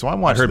 Okay, so I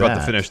watched I heard that. about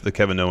the finish of the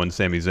Kevin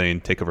Owens-Sami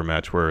Zayn takeover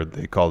match where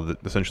they called it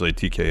essentially a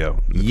TKO.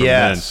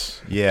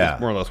 Yes, yeah.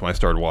 More or less when I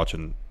started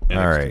watching NXT.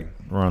 All right,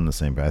 we're on the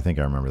same page. I think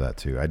I remember that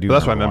too. I do. But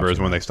that's what I remember is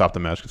when they stopped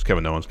the match because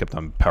Kevin Owens kept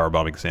on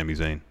powerbombing Sami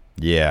Zayn.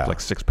 Yeah. Like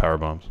 6 power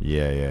bombs.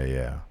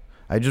 Yeah.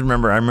 I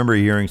remember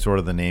hearing sort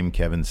of the name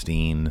Kevin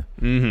Steen,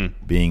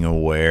 being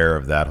aware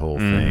of that whole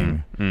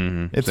thing.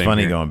 Mm-hmm. It's Same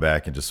funny here. going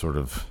back and just sort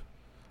of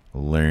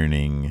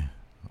learning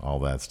all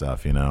that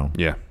stuff, you know?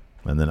 Yeah.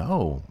 And then,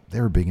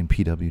 they were big in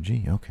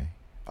PWG. Okay.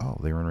 Oh,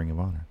 they were in Ring of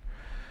Honor.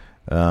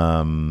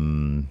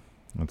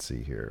 Let's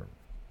see here.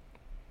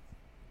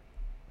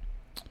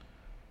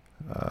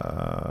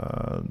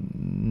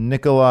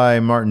 Nikolai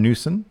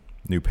Martinussen,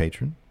 new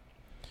patron.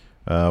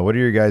 What are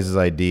your guys'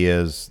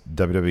 ideas?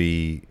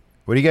 WWE.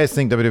 What do you guys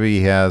think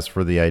WWE has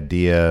for the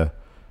idea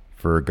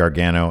for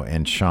Gargano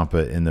and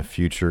Ciampa in the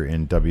future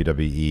in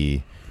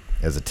WWE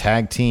as a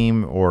tag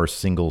team or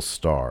single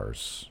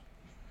stars?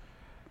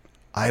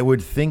 I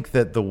would think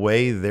that the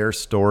way their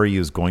story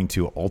is going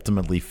to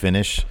ultimately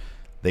finish,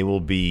 they will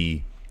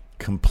be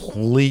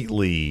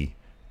completely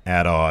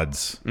at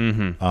odds,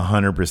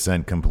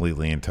 100%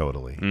 completely and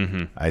totally.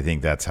 Mm-hmm. I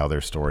think that's how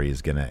their story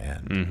is going to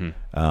end.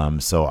 Mm-hmm.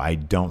 So I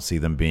don't see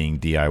them being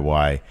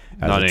DIY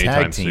as Not a tag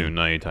anytime team. soon.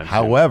 Not anytime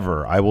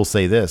However, I will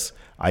say this.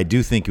 I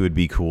do think it would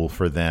be cool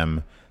for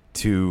them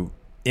to,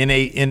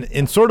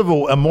 in sort of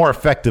a more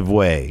effective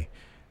way,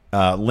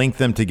 link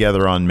them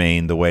together on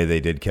main the way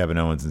they did Kevin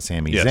Owens and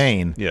Sami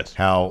Zayn. Yes.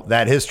 How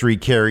that history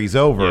carries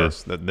over.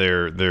 Yes, that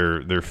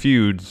their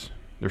feud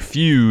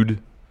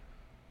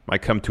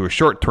might come to a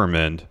short-term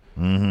end,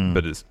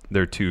 but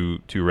they're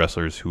two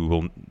wrestlers who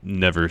will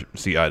never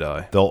see eye to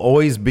eye. They'll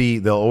always be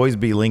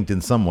linked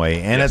in some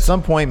way, and at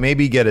some point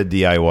maybe get a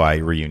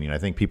DIY reunion. I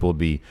think people would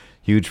be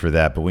huge for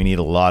that, but we need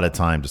a lot of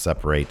time to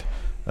separate.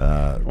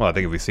 Well, I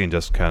think if we've seen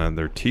just kind of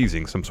they're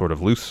teasing some sort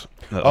of loose.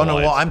 No,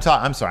 well, I'm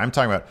sorry, I'm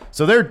talking about.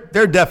 So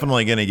they're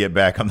definitely going to get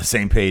back on the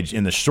same page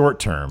in the short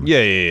term.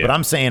 Yeah. But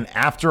I'm saying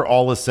after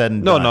all is said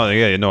and done.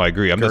 No, I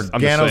agree. I'm just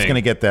Gargano's going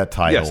to get that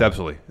title. Yes,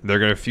 absolutely. They're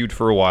going to feud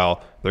for a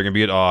while. They're going to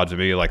be at odds, and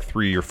maybe like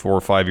 3 or 4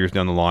 or 5 years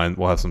down the line,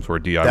 we'll have some sort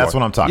of DIY. That's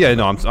what I'm talking about. Yeah,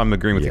 no, I'm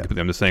agreeing with you completely.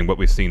 I'm just saying what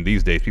we've seen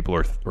these days. People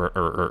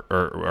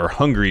are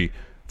hungry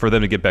for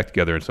them to get back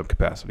together in some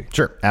capacity.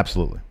 Sure,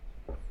 absolutely.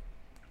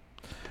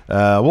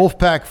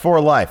 Wolfpack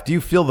for life. Do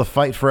you feel the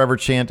Fight Forever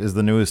chant is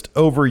the newest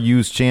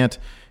overused chant?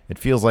 It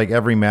feels like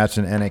every match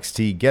in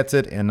NXT gets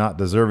it, and not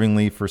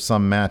deservingly for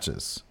some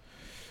matches.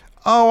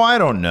 Oh, I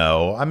don't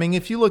know. I mean,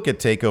 if you look at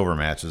takeover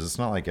matches, it's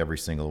not like every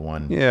single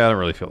one. Yeah, I don't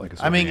really feel like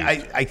it's. I mean,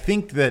 I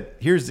think that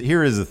here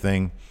is the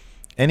thing.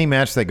 Any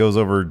match that goes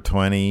over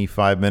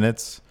 25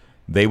 minutes,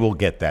 they will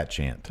get that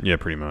chant. Yeah,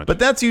 pretty much. But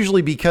that's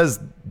usually because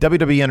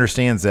WWE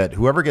understands that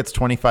whoever gets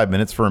 25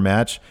 minutes for a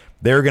match,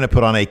 they're going to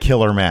put on a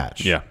killer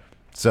match. Yeah.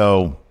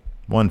 So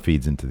one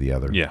feeds into the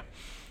other. Yeah.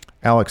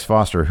 Alex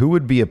Foster, who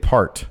would be a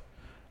part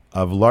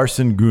of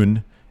Larson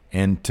Gun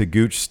and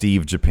Taguchi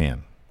Steve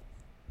Japan?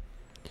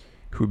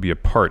 Who would be a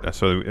part?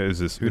 So is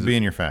this? Who would be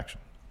in your faction?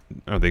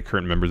 Are they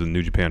current members of the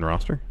New Japan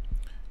roster?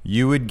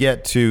 You would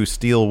get to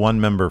steal one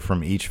member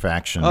from each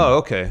faction. Oh,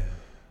 okay.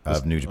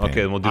 Of New Japan.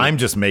 Okay, we'll do. I'm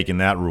just making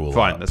that rule.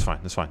 Fine, up. that's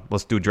fine.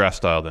 Let's do draft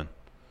style then.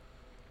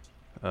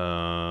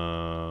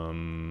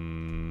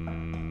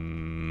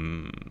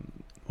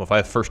 Well, if I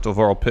have first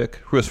overall pick,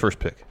 who has first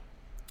pick?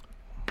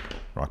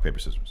 Rock, paper,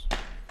 scissors.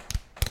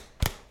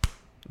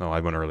 No, I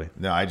went early.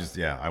 No, I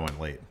went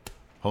late.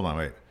 Hold on,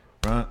 wait.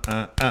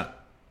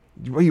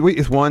 Wait,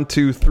 it's 1,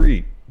 2,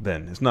 3.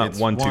 then. It's not It's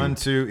 1, 2. 1,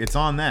 2. It's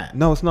on that.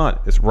 No, it's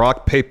not. It's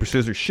rock, paper,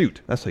 scissors,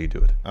 shoot. That's how you do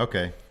it.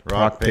 Okay.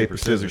 Rock, paper,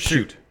 scissors,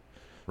 shoot.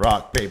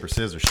 Rock, paper,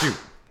 scissors, shoot.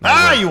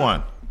 You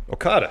won.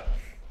 Okada.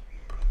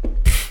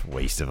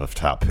 Waste of a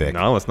top pick.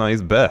 No, it's not.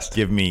 He's best.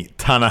 Give me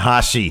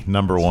Tanahashi,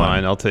 number one.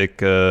 Fine, I'll take...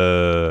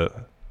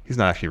 he's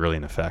not actually really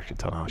in a faction,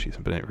 Tanahashi,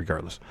 but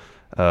regardless.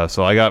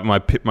 So I got my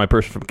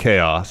person from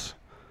Chaos.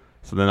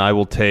 So then I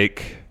will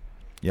take...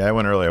 Yeah, I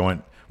went early.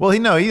 Well,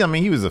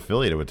 he was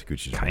affiliated with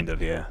Taguchi. Kind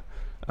of, yeah.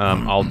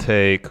 I'll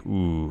take...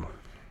 Ooh.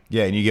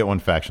 Yeah, and you get one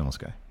factionless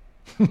guy.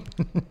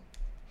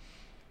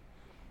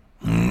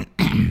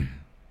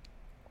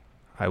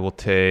 I will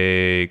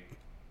take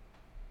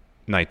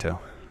Naito.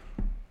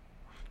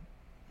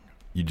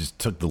 You just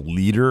took the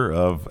leader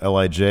of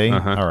LIJ?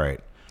 Uh-huh. All right.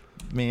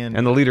 Man.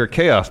 And the leader of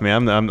Chaos,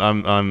 man.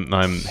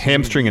 I'm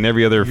hamstringing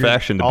every other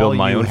faction to build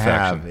my own faction. All you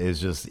have is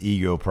just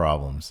ego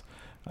problems.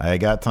 I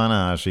got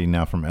Tanahashi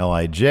now from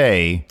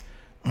LIJ.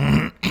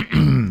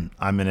 I'm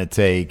going to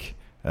take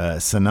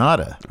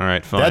Sonata. All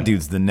right, fine. That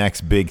dude's the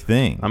next big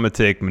thing. I'm going to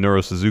take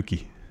Minoru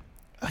Suzuki.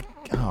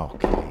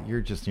 Okay.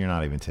 You're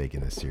not even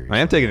taking this seriously.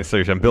 I am taking it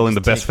seriously. I'm building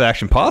the best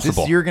faction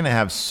possible. You're going to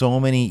have so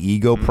many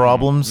ego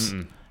problems.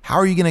 How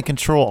are you going to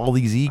control all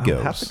these egos? I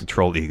don't have to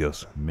control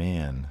egos.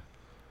 Man.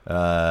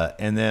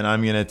 And then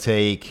I'm going to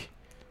take...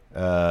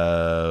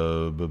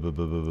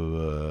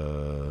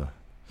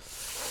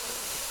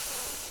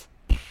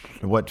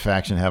 what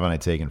faction haven't I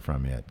taken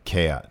from yet?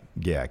 Chaos.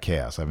 Yeah,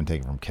 Chaos. I haven't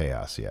taken from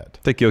Chaos yet.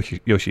 Take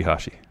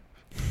Yoshihashi.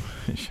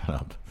 Shut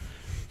up.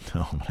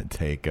 No, I'm going to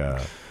take...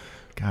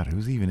 God,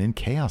 who's even in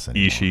Chaos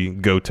anymore?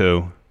 Ishii,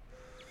 Goto,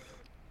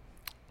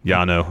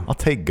 Yano. I'll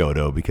take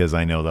Goto because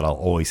I know that I'll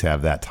always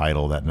have that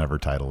title, that never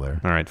title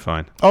there. All right,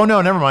 fine. Oh,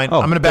 no, never mind.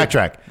 I'm going to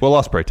backtrack. Will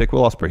Ospreay. Take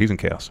Will Ospreay. He's in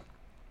Chaos.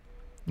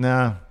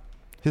 Nah,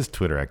 his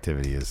Twitter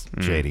activity is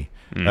shady.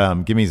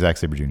 Give me Zack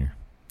Sabre Jr.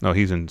 Oh,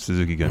 he's in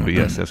Suzuki Gun, but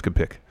yes, that's a good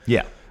pick.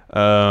 Yeah.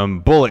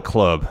 Bullet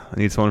Club. I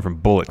need someone from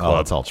Bullet Club. Oh,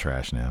 it's all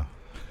trash now.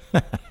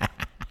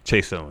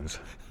 Chase Owens.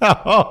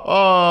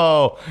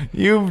 Oh,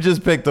 you've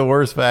just picked the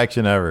worst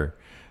faction ever.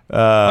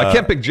 I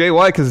can't pick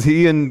JY because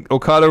he and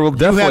Okada will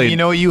definitely...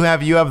 You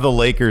have the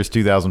Lakers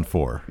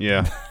 2004.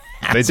 Yeah.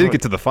 They did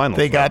get to the finals.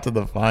 They got to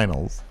the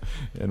finals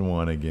and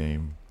won a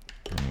game.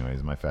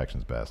 Anyways, my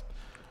faction's best.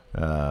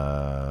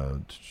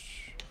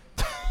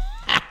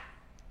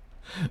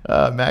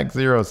 Max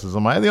Zero says,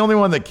 am I the only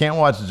one that can't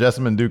watch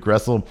Jessamine Duke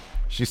wrestle?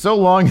 She's so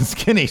long and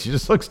skinny. She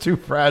just looks too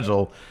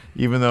fragile,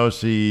 even though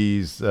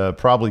she's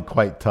probably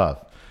quite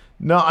tough.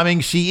 No, I mean,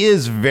 she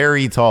is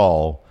very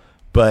tall,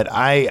 but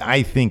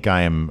I think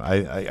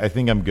I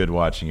think I'm good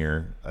watching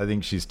her. I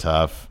think she's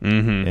tough,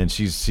 and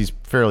she's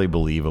fairly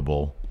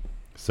believable.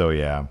 So,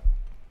 yeah.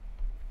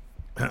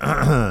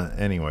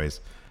 Anyways,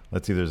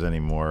 let's see if there's any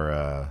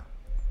more...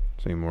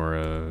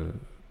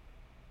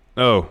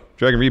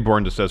 Dragon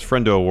Reborn just says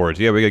Friendo Awards.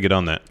 Yeah, we got to get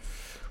on that.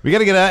 We got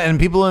to get out, and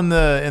people in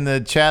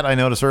the chat I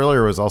noticed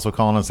earlier was also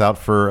calling us out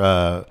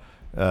for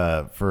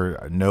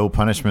no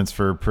punishments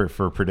for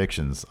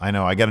predictions. I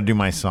know I got to do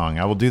my song.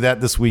 I will do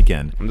that this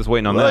weekend. I'm just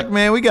waiting on that. Look,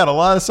 man, we got a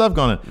lot of stuff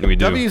going on. We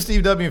do.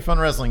 WCW Fun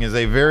Wrestling is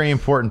a very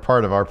important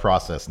part of our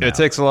process now. It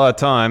takes a lot of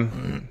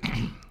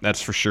time.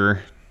 That's for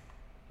sure.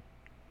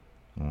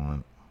 What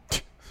are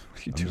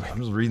you doing? I'm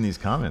just reading these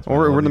comments.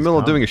 We're in the middle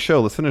of doing a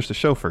show. Let's finish the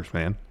show first,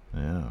 man.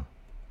 Yeah.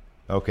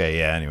 Okay,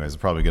 yeah, anyways,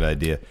 it's probably a good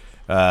idea.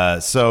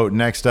 So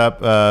next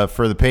up,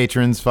 for the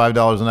patrons,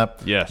 $5 and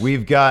up, yes,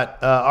 we've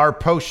got our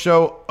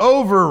post-show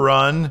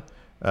Overrun.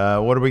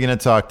 What are we going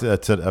to talk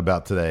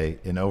about today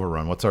in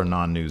Overrun? What's our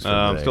non-news for today?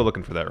 I'm still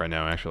looking for that right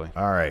now, actually.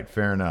 All right,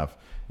 fair enough.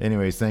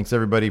 Anyways, thanks,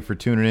 everybody, for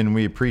tuning in.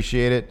 We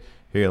appreciate it.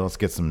 Here, let's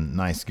get some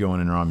nice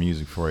going and raw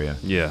music for you.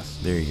 Yes.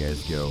 There you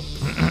guys go.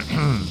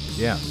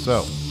 Yeah,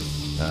 so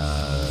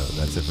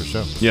that's it for the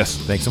show. Yes.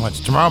 Thanks so much.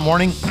 Tomorrow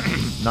morning,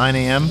 9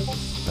 a.m.,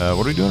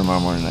 what are we doing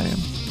tomorrow morning at 9 a.m.?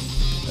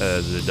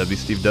 The W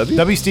Steve W?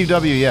 W Steve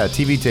W, yeah.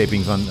 TV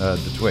tapings on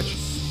the Twitch.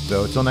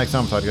 So until next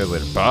time, talk to you guys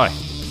later. Bye.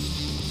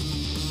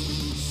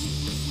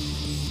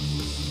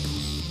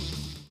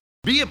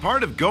 Be a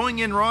part of Going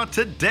In Raw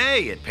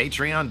today at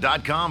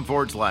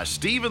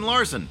patreon.com/Steven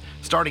Larson.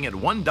 Starting at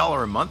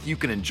 $1 a month, you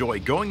can enjoy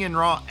Going In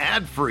Raw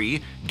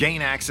ad-free,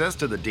 gain access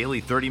to the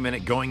daily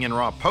 30-minute Going In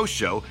Raw post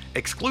show,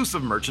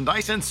 exclusive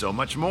merchandise, and so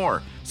much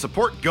more.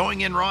 Support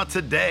Going In Raw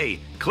today.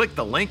 Click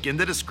the link in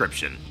the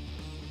description.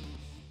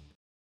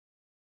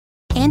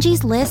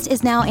 Angie's List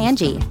is now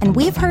Angie, and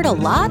we've heard a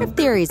lot of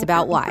theories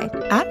about why.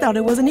 I thought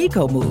it was an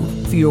eco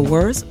move. Fewer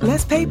words,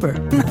 less paper.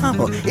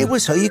 No, it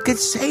was so you could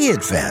say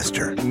it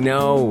faster.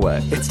 No,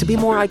 it's to be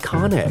more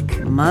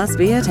iconic. Must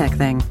be a tech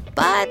thing.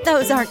 But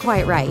those aren't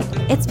quite right.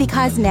 It's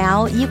because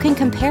now you can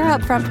compare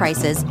upfront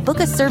prices, book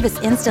a service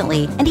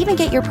instantly, and even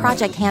get your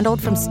project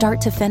handled from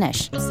start to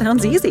finish.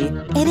 Sounds easy.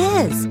 It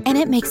is, and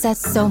it makes us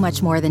so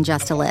much more than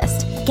just a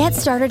list. Get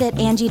started at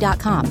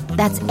Angie.com.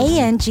 That's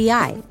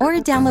ANGI, or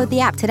download the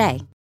app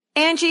today.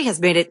 Angie has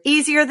made it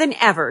easier than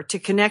ever to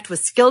connect with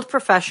skilled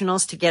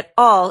professionals to get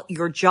all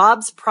your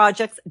jobs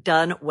projects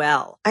done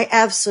well. I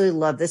absolutely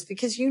love this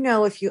because,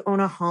 if you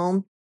own a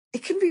home,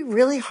 it can be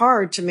really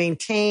hard to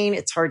maintain.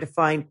 It's hard to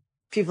find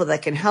people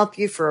that can help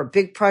you for a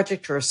big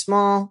project or a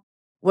small.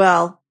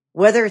 Well,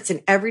 whether it's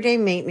in everyday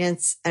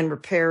maintenance and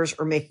repairs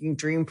or making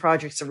dream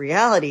projects a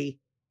reality,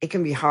 it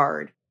can be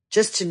hard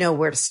just to know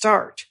where to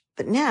start.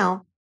 But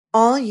now,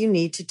 all you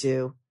need to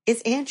do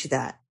is Angie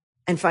that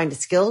and find a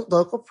skilled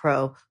local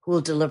pro who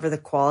will deliver the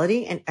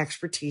quality and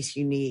expertise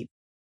you need.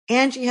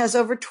 Angie has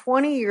over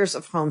 20 years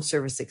of home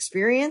service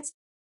experience,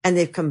 and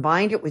they've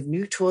combined it with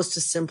new tools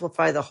to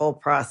simplify the whole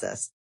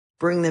process.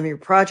 Bring them your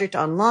project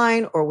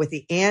online or with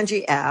the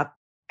Angie app,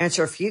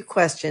 answer a few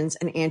questions,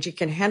 and Angie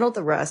can handle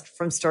the rest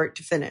from start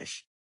to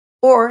finish.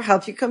 Or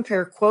help you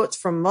compare quotes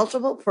from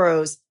multiple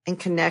pros and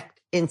connect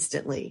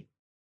instantly,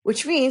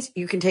 which means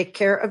you can take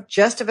care of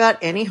just about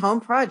any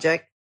home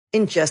project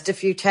in just a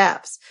few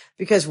taps.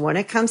 Because when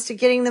it comes to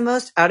getting the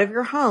most out of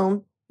your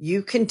home,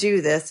 you can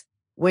do this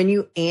when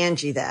you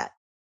Angie that.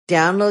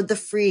 Download the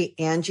free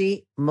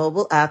Angie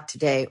mobile app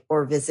today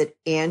or visit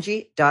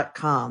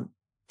Angie.com.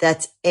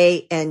 That's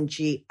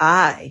ANGI.com.